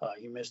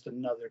 He missed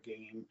another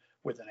game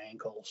with an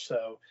ankle.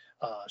 So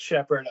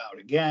Shepard out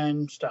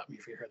again. Stop me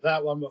if you heard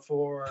that one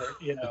before.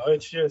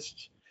 It's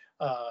just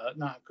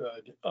not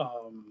good.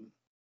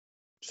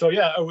 So,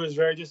 yeah, it was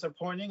very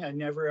disappointing. I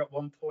never at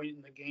one point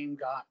in the game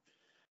got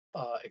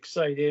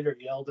excited or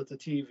yelled at the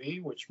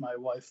TV, which my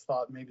wife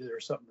thought maybe there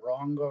was something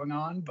wrong going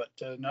on. But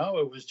no,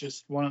 it was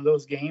just one of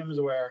those games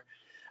where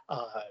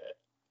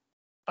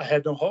I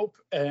had no hope,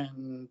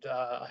 and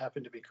I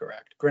happened to be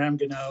correct. Graham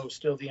Gano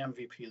still the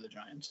MVP of the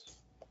Giants.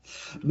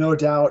 No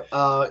doubt.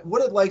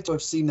 Would have liked to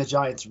have seen the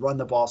Giants run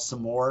the ball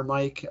some more,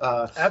 Mike.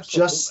 Absolutely.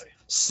 Just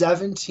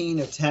 17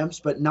 attempts,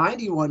 but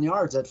 91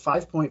 yards at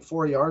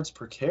 5.4 yards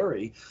per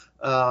carry.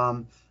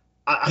 I'm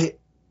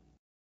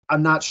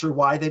not sure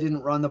why they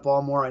didn't run the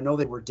ball more. I know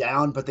they were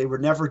down, but they were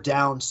never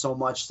down so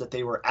much that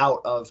they were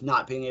out of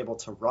not being able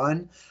to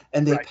run.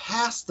 And they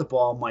passed the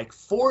ball, Mike,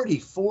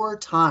 44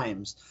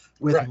 times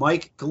with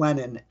Mike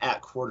Glennon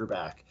at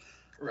quarterback.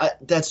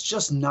 That's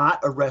just not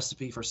a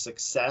recipe for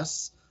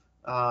success.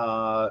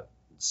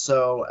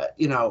 So,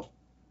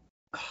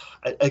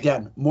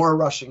 again, more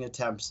rushing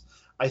attempts.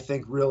 I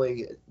think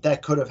really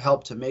that could have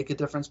helped to make a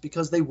difference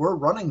because they were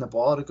running the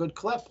ball at a good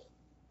clip.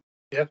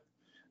 Yeah,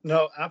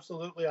 no,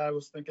 absolutely. I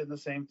was thinking the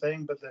same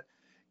thing, but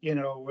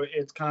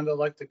it's kind of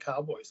like the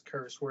Cowboys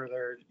curse where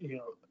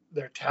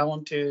they're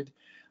talented,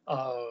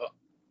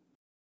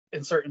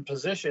 in certain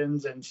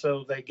positions, and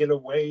so they get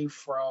away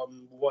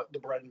from what the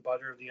bread and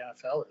butter of the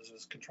NFL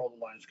is control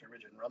the line of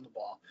scrimmage and run the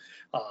ball.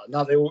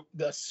 Now they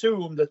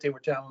assumed that they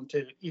were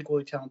talented,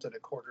 equally talented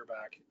at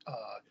quarterback,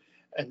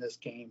 and this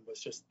game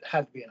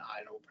had to be an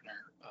eye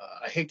opener.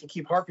 I hate to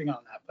keep harping on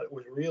that, but it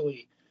was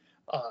really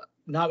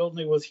not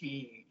only was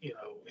he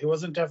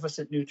wasn't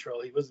deficit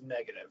neutral, he was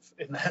negative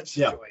in that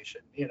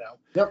situation.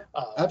 Yep,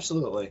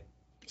 absolutely.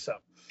 So.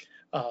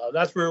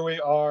 That's where we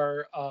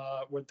are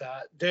with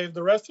that. Dave,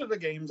 the rest of the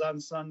games on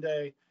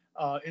Sunday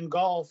in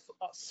golf,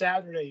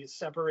 Saturday is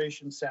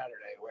Separation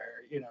Saturday,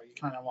 where, you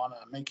kind of want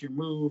to make your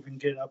move and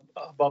get up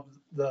above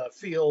the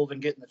field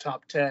and get in the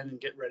top 10 and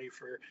get ready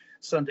for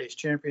Sunday's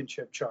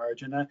championship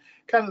charge. And I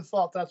kind of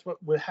thought that's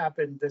what would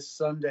happen this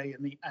Sunday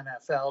in the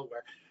NFL,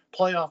 where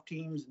playoff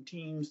teams and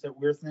teams that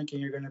we're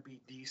thinking are going to be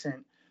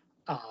decent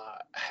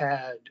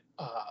had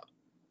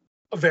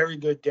a very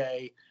good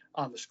day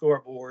on the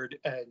scoreboard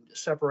and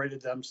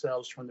separated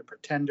themselves from the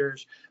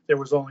pretenders. There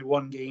was only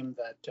one game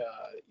that,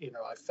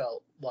 I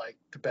felt like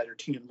the better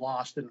team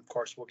lost. And of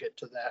course, we'll get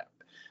to that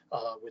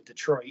with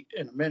Detroit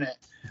in a minute.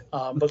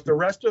 But the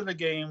rest of the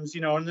games,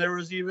 and there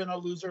was even a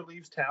loser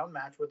leaves town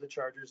match with the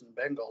Chargers and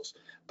Bengals.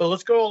 But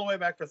let's go all the way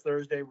back to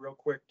Thursday real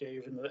quick,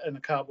 Dave, and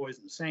the Cowboys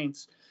and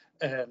Saints.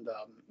 And,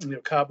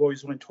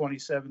 Cowboys win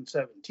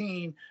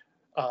 27-17.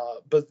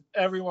 But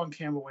everyone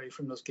came away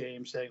from this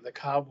game saying the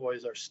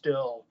Cowboys are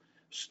still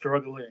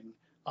struggling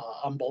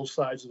on both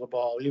sides of the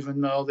ball, even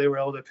though they were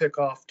able to pick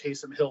off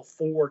Taysom Hill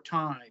 4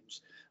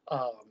 times.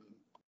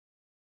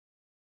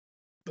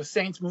 The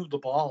Saints moved the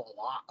ball a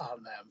lot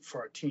on them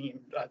for a team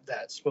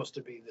that's supposed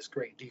to be this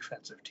great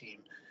defensive team.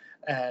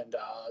 And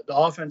the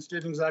offense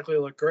didn't exactly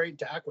look great.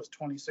 Dak was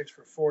 26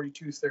 for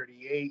 42,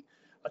 38,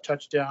 a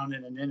touchdown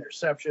and an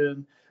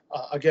interception.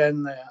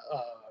 Again, they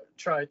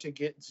tried to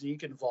get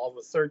Zeke involved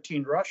with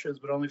 13 rushes,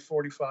 but only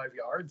 45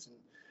 yards and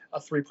a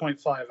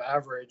 3.5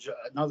 average,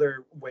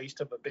 another waste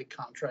of a big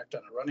contract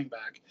on a running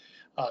back.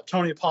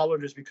 Tony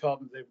Pollard has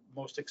become the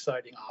most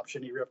exciting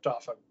option. He ripped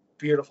off a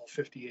beautiful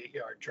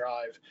 58-yard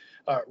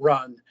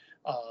run.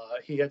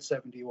 He had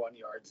 71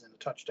 yards and a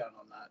touchdown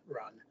on that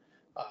run.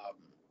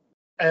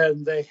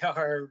 And they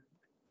are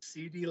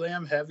CeeDee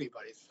Lamb heavy,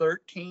 buddy.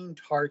 13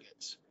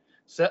 targets,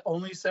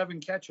 only 7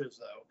 catches,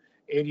 though,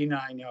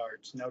 89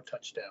 yards, no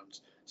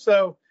touchdowns.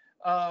 So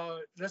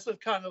this is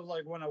kind of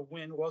like when a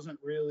win wasn't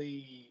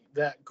really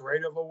that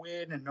great of a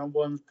win, and no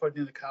one's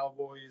putting the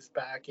Cowboys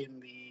back in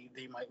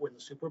they might win the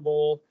Super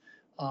Bowl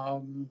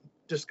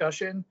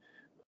discussion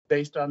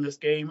based on this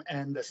game.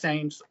 And the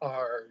Saints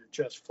are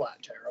just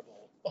flat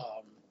terrible,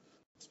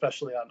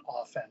 especially on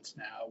offense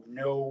now.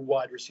 No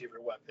wide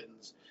receiver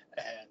weapons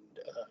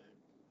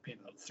and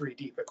 3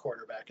 deep at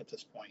quarterback at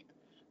this point.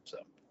 So,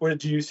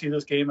 do you see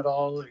this game at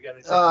all?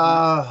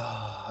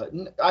 I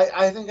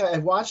think I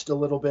watched a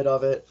little bit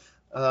of it.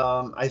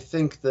 I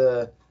think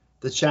the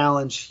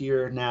challenge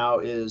here now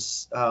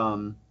is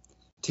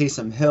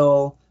Taysom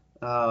Hill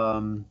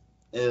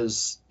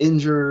is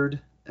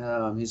injured.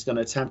 He's going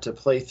to attempt to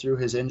play through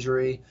his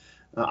injury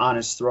on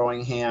his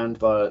throwing hand,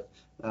 but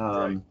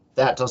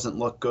that doesn't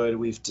look good.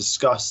 We've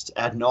discussed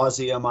ad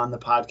nauseum on the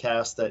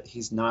podcast that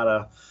he's not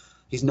a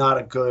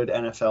good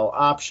NFL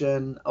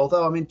option.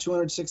 Although,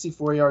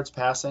 264 yards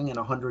passing and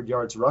 100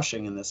 yards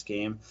rushing in this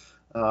game.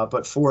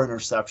 But 4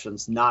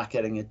 interceptions, not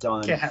getting it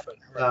done. Can't happen.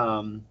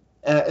 Right.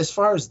 As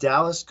far as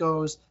Dallas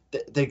goes,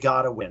 they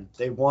got to win.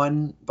 They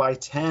won by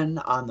 10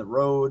 on the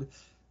road.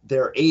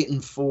 They're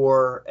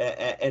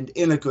 8-4 and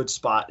in a good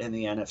spot in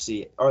the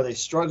NFC. Are they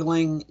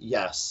struggling?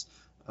 Yes.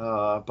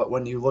 But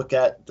when you look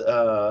at,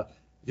 if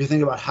you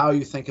think about how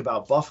you think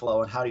about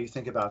Buffalo and how you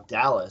think about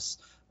Dallas,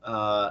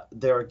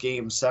 they're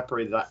games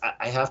separated.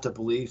 I have to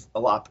believe a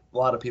lot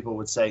of people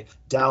would say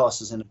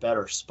Dallas is in a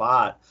better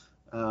spot.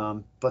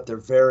 But they're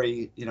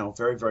very,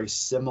 very, very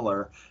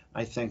similar,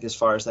 I think, as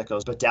far as that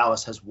goes. But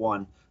Dallas has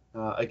won,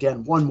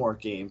 again, one more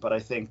game. But I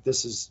think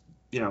this is,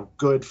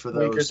 good for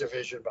those. Weaker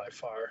division by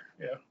far.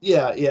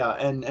 Yeah,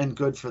 and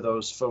good for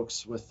those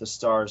folks with the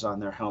stars on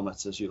their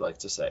helmets, as you like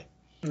to say.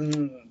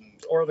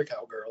 Or the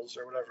Cowgirls,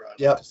 or whatever I like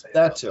Yep, to say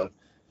that about too. them.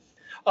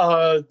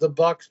 The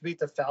Bucks beat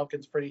the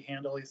Falcons pretty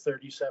handily,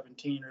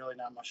 30-17. Really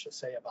not much to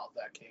say about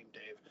that game,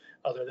 Dave,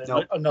 other than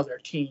Nope. another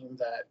team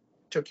that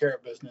took care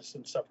of business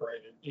and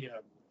separated,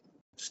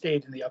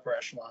 stayed in the upper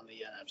echelon of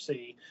the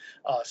NFC.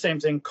 Same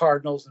thing,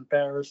 Cardinals and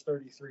Bears,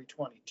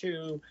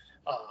 33-22.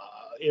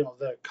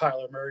 The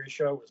Kyler Murray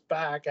show was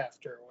back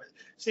after what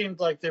seemed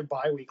like their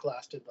bye week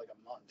lasted like a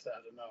month.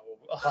 I don't know.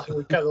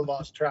 We kind of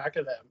lost track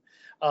of them.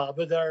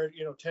 But they're,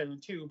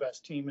 10-2,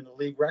 best team in the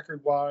league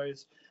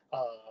record-wise.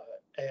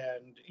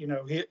 And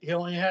he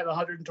only had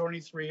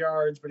 123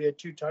 yards, but he had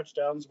 2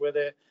 touchdowns with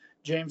it.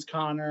 James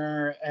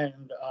Conner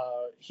and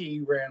he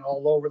ran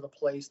all over the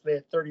place. They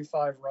had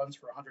 35 runs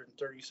for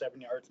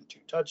 137 yards and 2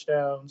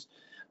 touchdowns.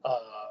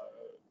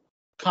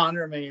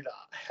 Conner made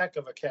a heck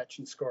of a catch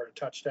and scored a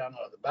touchdown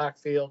out of the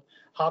backfield.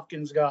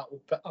 Hopkins got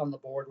on the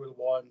board with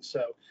 1.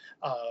 So,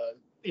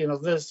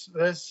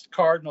 this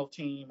Cardinal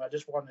team, I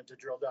just wanted to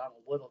drill down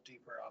a little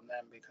deeper on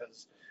them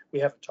because we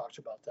haven't talked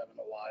about them in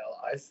a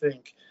while. I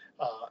think,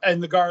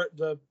 and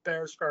the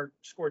Bears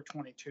scored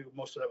 22.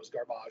 Most of that was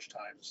garbage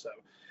time. So,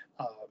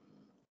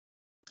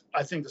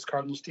 I think this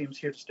Cardinals team's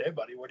here to stay,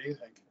 buddy. What do you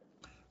think?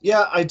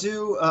 Yeah, I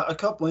do. A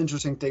couple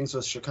interesting things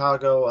with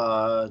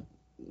Chicago.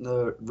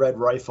 The Red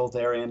Rifle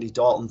there, Andy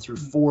Dalton, threw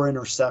 4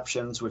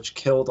 interceptions, which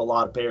killed a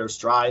lot of Bears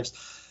drives.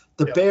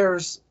 The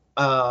Bears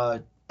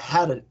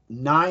had a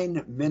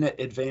 9-minute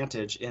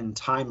advantage in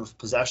time of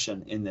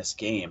possession in this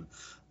game.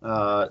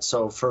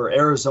 So for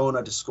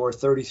Arizona to score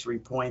 33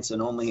 points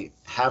and only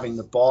having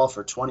the ball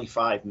for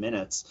 25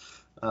 minutes,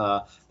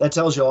 that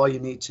tells you all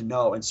you need to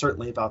know, and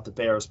certainly about the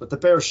Bears. But the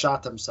Bears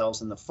shot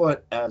themselves in the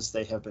foot, as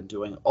they have been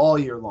doing all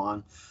year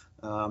long.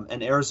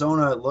 And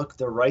Arizona, look,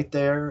 they're right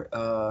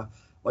there.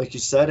 Like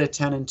you said, at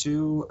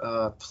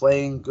 10-2,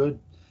 playing good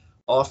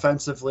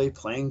offensively,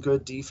 playing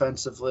good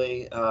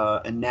defensively.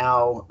 And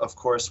now, of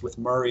course, with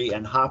Murray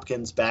and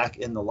Hopkins back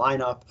in the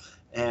lineup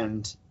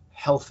and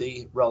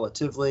healthy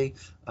relatively,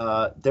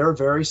 they're a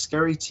very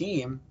scary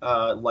team,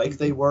 like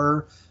they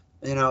were,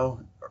 it's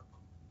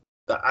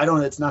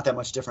not that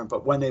much different,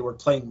 but when they were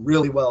playing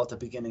really well at the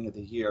beginning of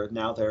the year,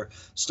 now they're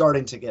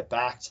starting to get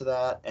back to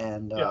that.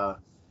 And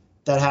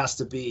that has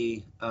to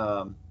be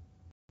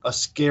a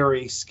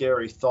scary,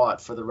 scary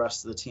thought for the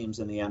rest of the teams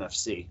in the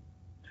NFC.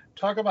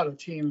 Talk about a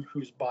team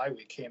whose bye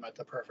week came at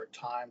the perfect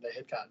time. They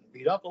had gotten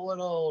beat up a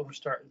little and were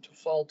starting to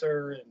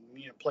falter and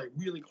play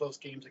really close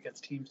games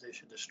against teams they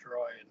should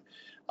destroy. And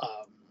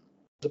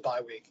the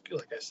bye week,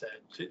 like I said,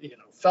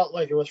 felt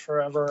like it was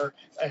forever,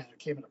 and it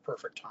came at a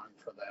perfect time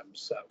for them.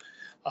 So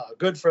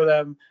good for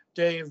them.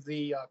 Dave,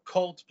 the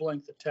Colts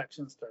blanked the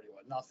Texans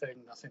 31-0.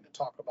 Nothing to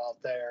talk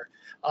about there.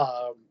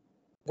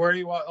 Where do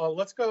you want?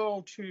 Let's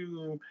go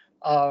to.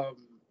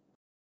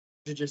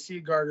 Did you see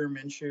Gardner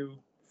Minshew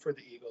for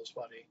the Eagles,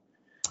 buddy?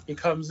 He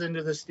comes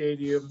into the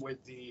stadium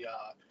with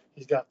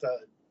he's got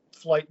the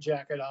flight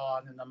jacket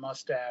on and the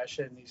mustache,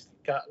 and he's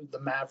got the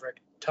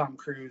Maverick Tom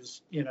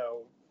Cruise,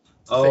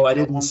 Oh, I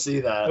didn't see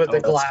that. With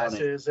the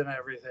glasses and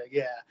everything.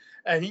 Yeah.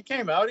 And he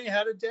came out, he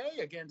had a day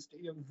against, I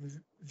am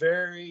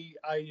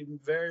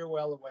very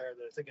well aware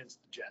that it's against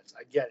the Jets.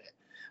 I get it.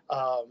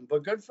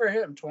 But good for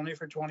him. 20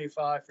 for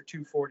 25 for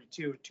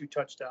 242, 2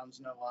 touchdowns,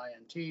 no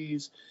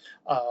INTs.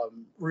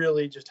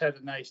 Really just had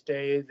a nice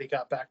day. They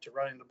got back to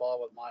running the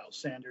ball with Miles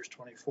Sanders,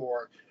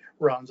 24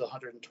 runs,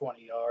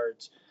 120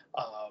 yards.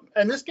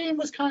 And this game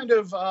was kind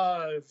of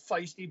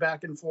feisty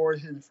back and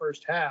forth in the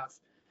first half.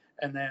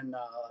 And then,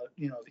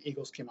 the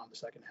Eagles came on the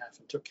second half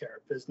and took care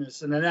of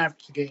business. And then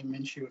after the game,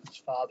 Minshew and his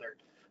father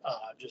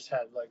just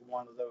had like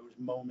one of those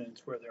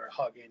moments where they're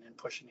hugging and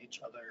pushing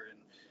each other and,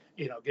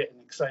 getting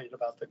excited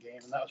about the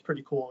game. And that was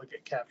pretty cool to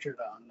get captured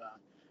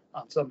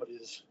on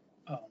somebody's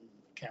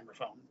camera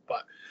phone.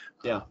 But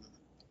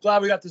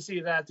glad we got to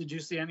see that. Did you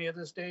see any of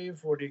this,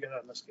 Dave? What do you get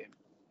on this game?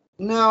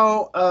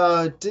 No,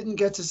 didn't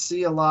get to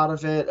see a lot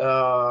of it.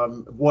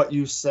 What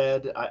you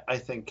said, I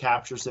think,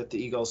 captures it.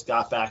 The Eagles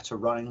got back to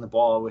running the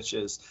ball, which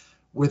is,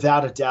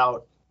 without a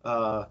doubt,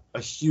 a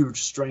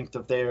huge strength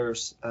of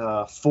theirs.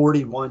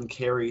 41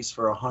 carries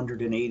for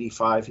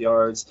 185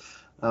 yards,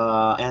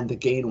 and the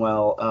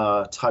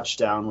Gainwell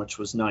touchdown, which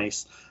was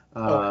nice.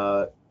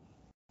 I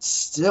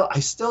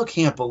still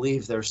can't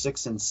believe they're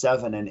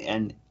 6-7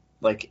 and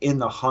like in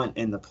the hunt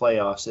in the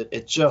playoffs.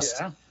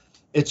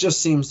 It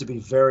just seems to be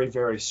very,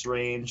 very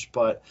strange,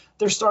 but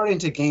they're starting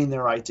to gain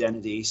their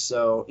identity.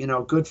 So,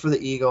 good for the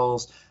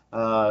Eagles.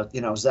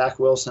 Zach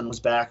Wilson was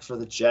back for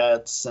the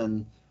Jets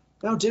and,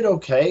 did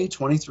okay.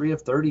 23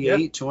 of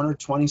 38,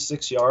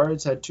 226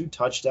 yards, had 2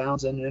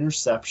 touchdowns and an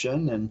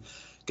interception, and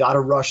got a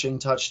rushing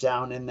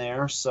touchdown in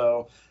there.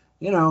 So,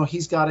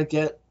 he's got to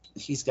get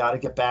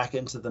back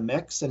into the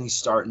mix, and he's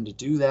starting to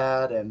do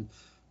that. And,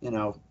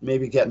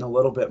 maybe getting a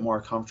little bit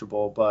more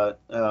comfortable,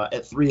 but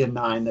at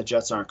 3-9, the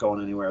Jets aren't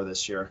going anywhere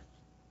this year.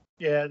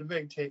 Yeah, the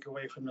big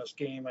takeaway from this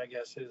game, I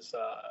guess, is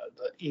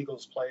the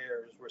Eagles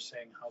players were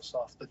saying how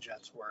soft the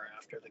Jets were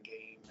after the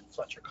game, and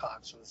Fletcher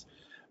Cox was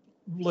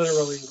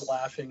literally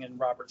laughing in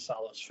Robert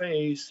Saleh's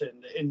face,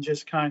 and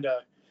just kind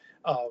of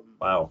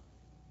Wow.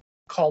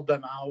 called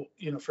them out,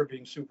 for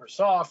being super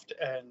soft,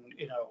 and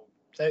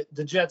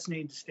the Jets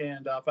need to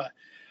stand up.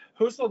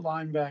 Who's the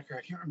linebacker?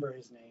 I can't remember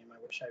his name. I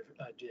wish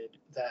I did.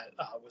 That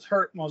was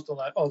hurt most of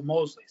the. Oh,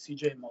 Mosley,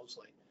 C.J.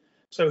 Mosley.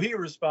 So he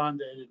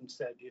responded and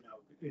said,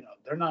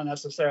 they're not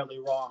necessarily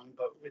wrong,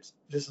 but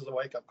this is a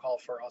wake up call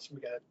for us.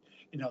 We got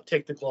to,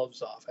 take the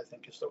gloves off, I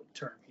think is the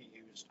term he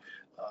used.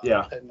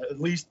 Yeah. And at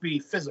least be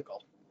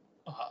physical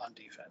on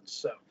defense.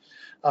 So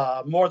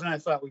more than I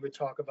thought we would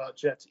talk about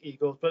Jets,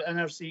 Eagles, but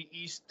NFC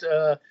East,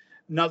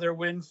 another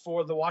win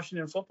for the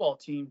Washington football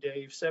team,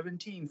 Dave,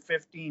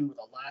 17-15 with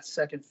a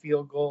last-second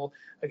field goal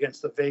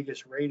against the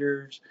Vegas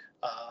Raiders.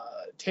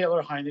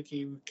 Taylor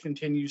Heineke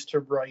continues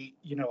to write,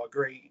 a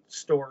great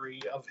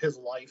story of his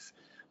life,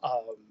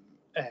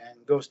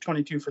 and goes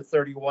 22 for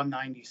 31,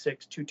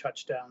 96, 2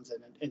 touchdowns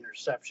and an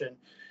interception.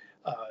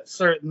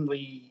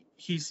 Certainly,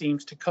 he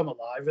seems to come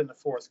alive in the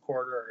fourth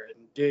quarter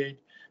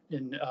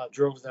and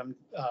drove them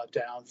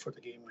down for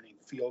the game-winning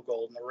field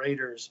goal. And the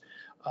Raiders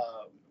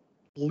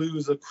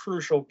lose a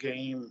crucial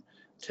game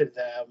to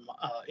them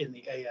in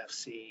the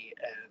AFC,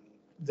 and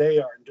they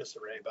are in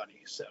disarray,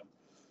 buddy. So,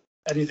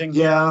 anything?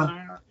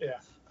 Yeah. Yeah.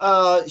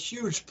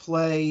 Huge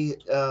play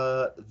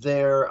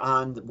there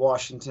on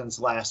Washington's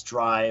last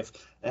drive,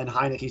 and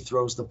Heineke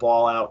throws the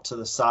ball out to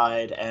the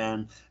side,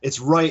 and it's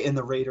right in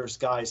the Raiders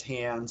guy's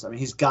hands. I mean,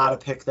 he's got to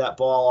pick that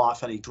ball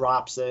off, and he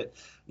drops it.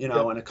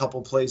 And a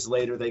couple plays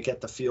later, they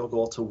get the field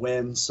goal to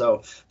win.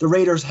 So the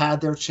Raiders had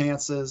their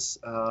chances,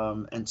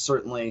 and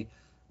certainly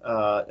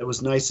it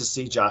was nice to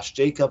see Josh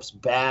Jacobs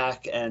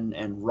back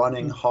and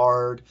running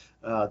hard.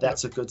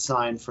 That's a good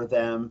sign for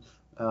them.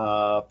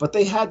 But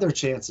they had their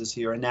chances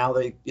here, and now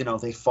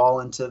they fall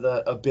into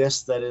the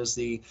abyss that is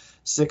the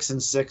 6-6,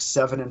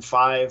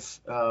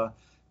 7-5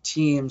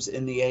 teams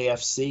in the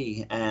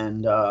AFC.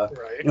 And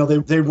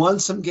right. they won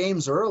some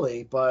games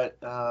early, but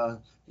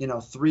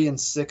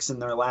 3-6 in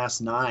their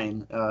last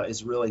 9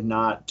 is really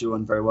not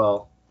doing very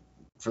well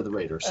for the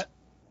Raiders.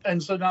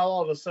 And so now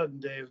all of a sudden,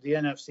 Dave, the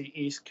NFC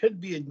East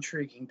could be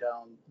intriguing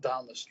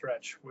down the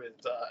stretch with,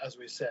 as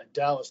we said,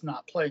 Dallas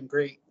not playing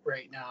great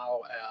right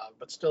now,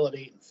 but still at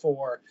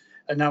 8-4.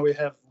 And now we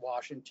have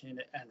Washington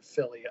and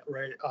Philly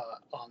right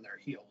on their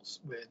heels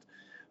with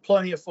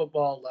plenty of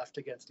football left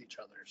against each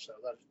other. So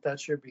that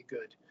should be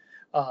good.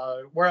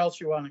 Where else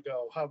you want to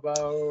go? How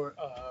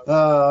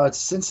about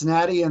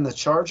Cincinnati and the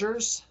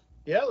Chargers?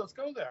 Yeah, let's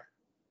go there.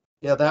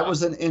 Yeah, that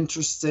was an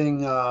interesting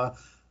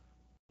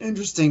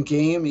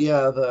game.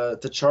 Yeah,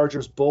 the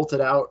Chargers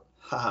bolted out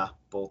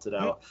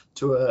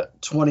to a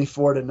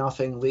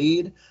 24-0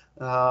 lead,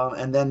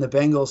 and then the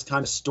Bengals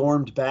kind of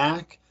stormed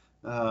back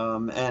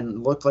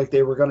and looked like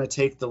they were going to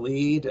take the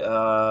lead.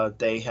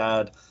 They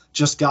had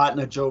just gotten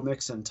a Joe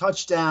Mixon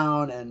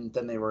touchdown, and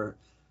then they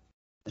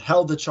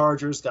held the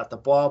Chargers, got the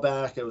ball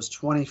back. It was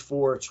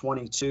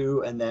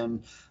 24-22, and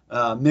then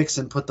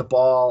Mixon put the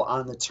ball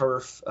on the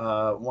turf.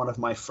 One of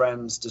my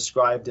friends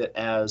described it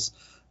as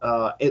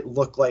it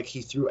looked like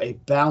he threw a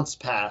bounce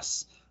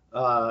pass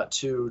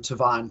to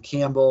Tavon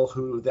Campbell,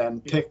 who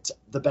then picked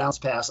the bounce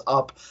pass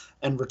up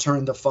and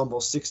returned the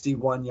fumble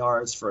 61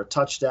 yards for a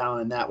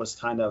touchdown, and that was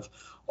kind of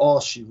all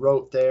she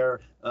wrote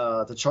there.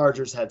 The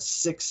Chargers had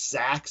 6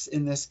 sacks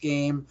in this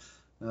game.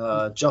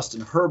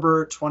 Justin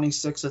Herbert,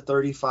 26 of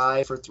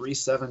 35 for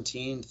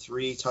 317,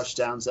 3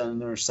 touchdowns and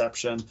an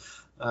interception.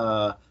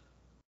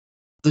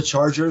 The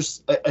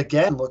Chargers,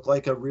 again, look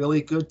like a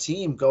really good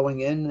team going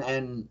in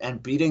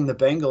and beating the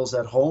Bengals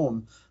at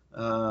home,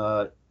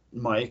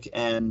 Mike.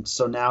 And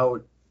so now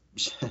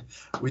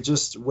we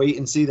just wait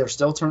and see. They're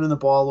still turning the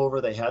ball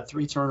over. They had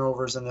 3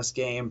 turnovers in this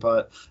game,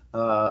 but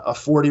a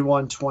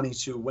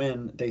 41-22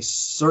 win, they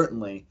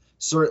certainly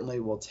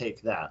will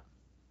take that.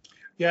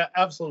 Yeah,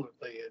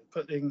 absolutely. And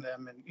putting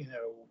them in,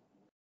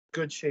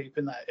 good shape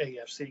in that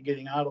AFC,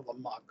 getting out of the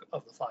muck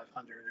of the 500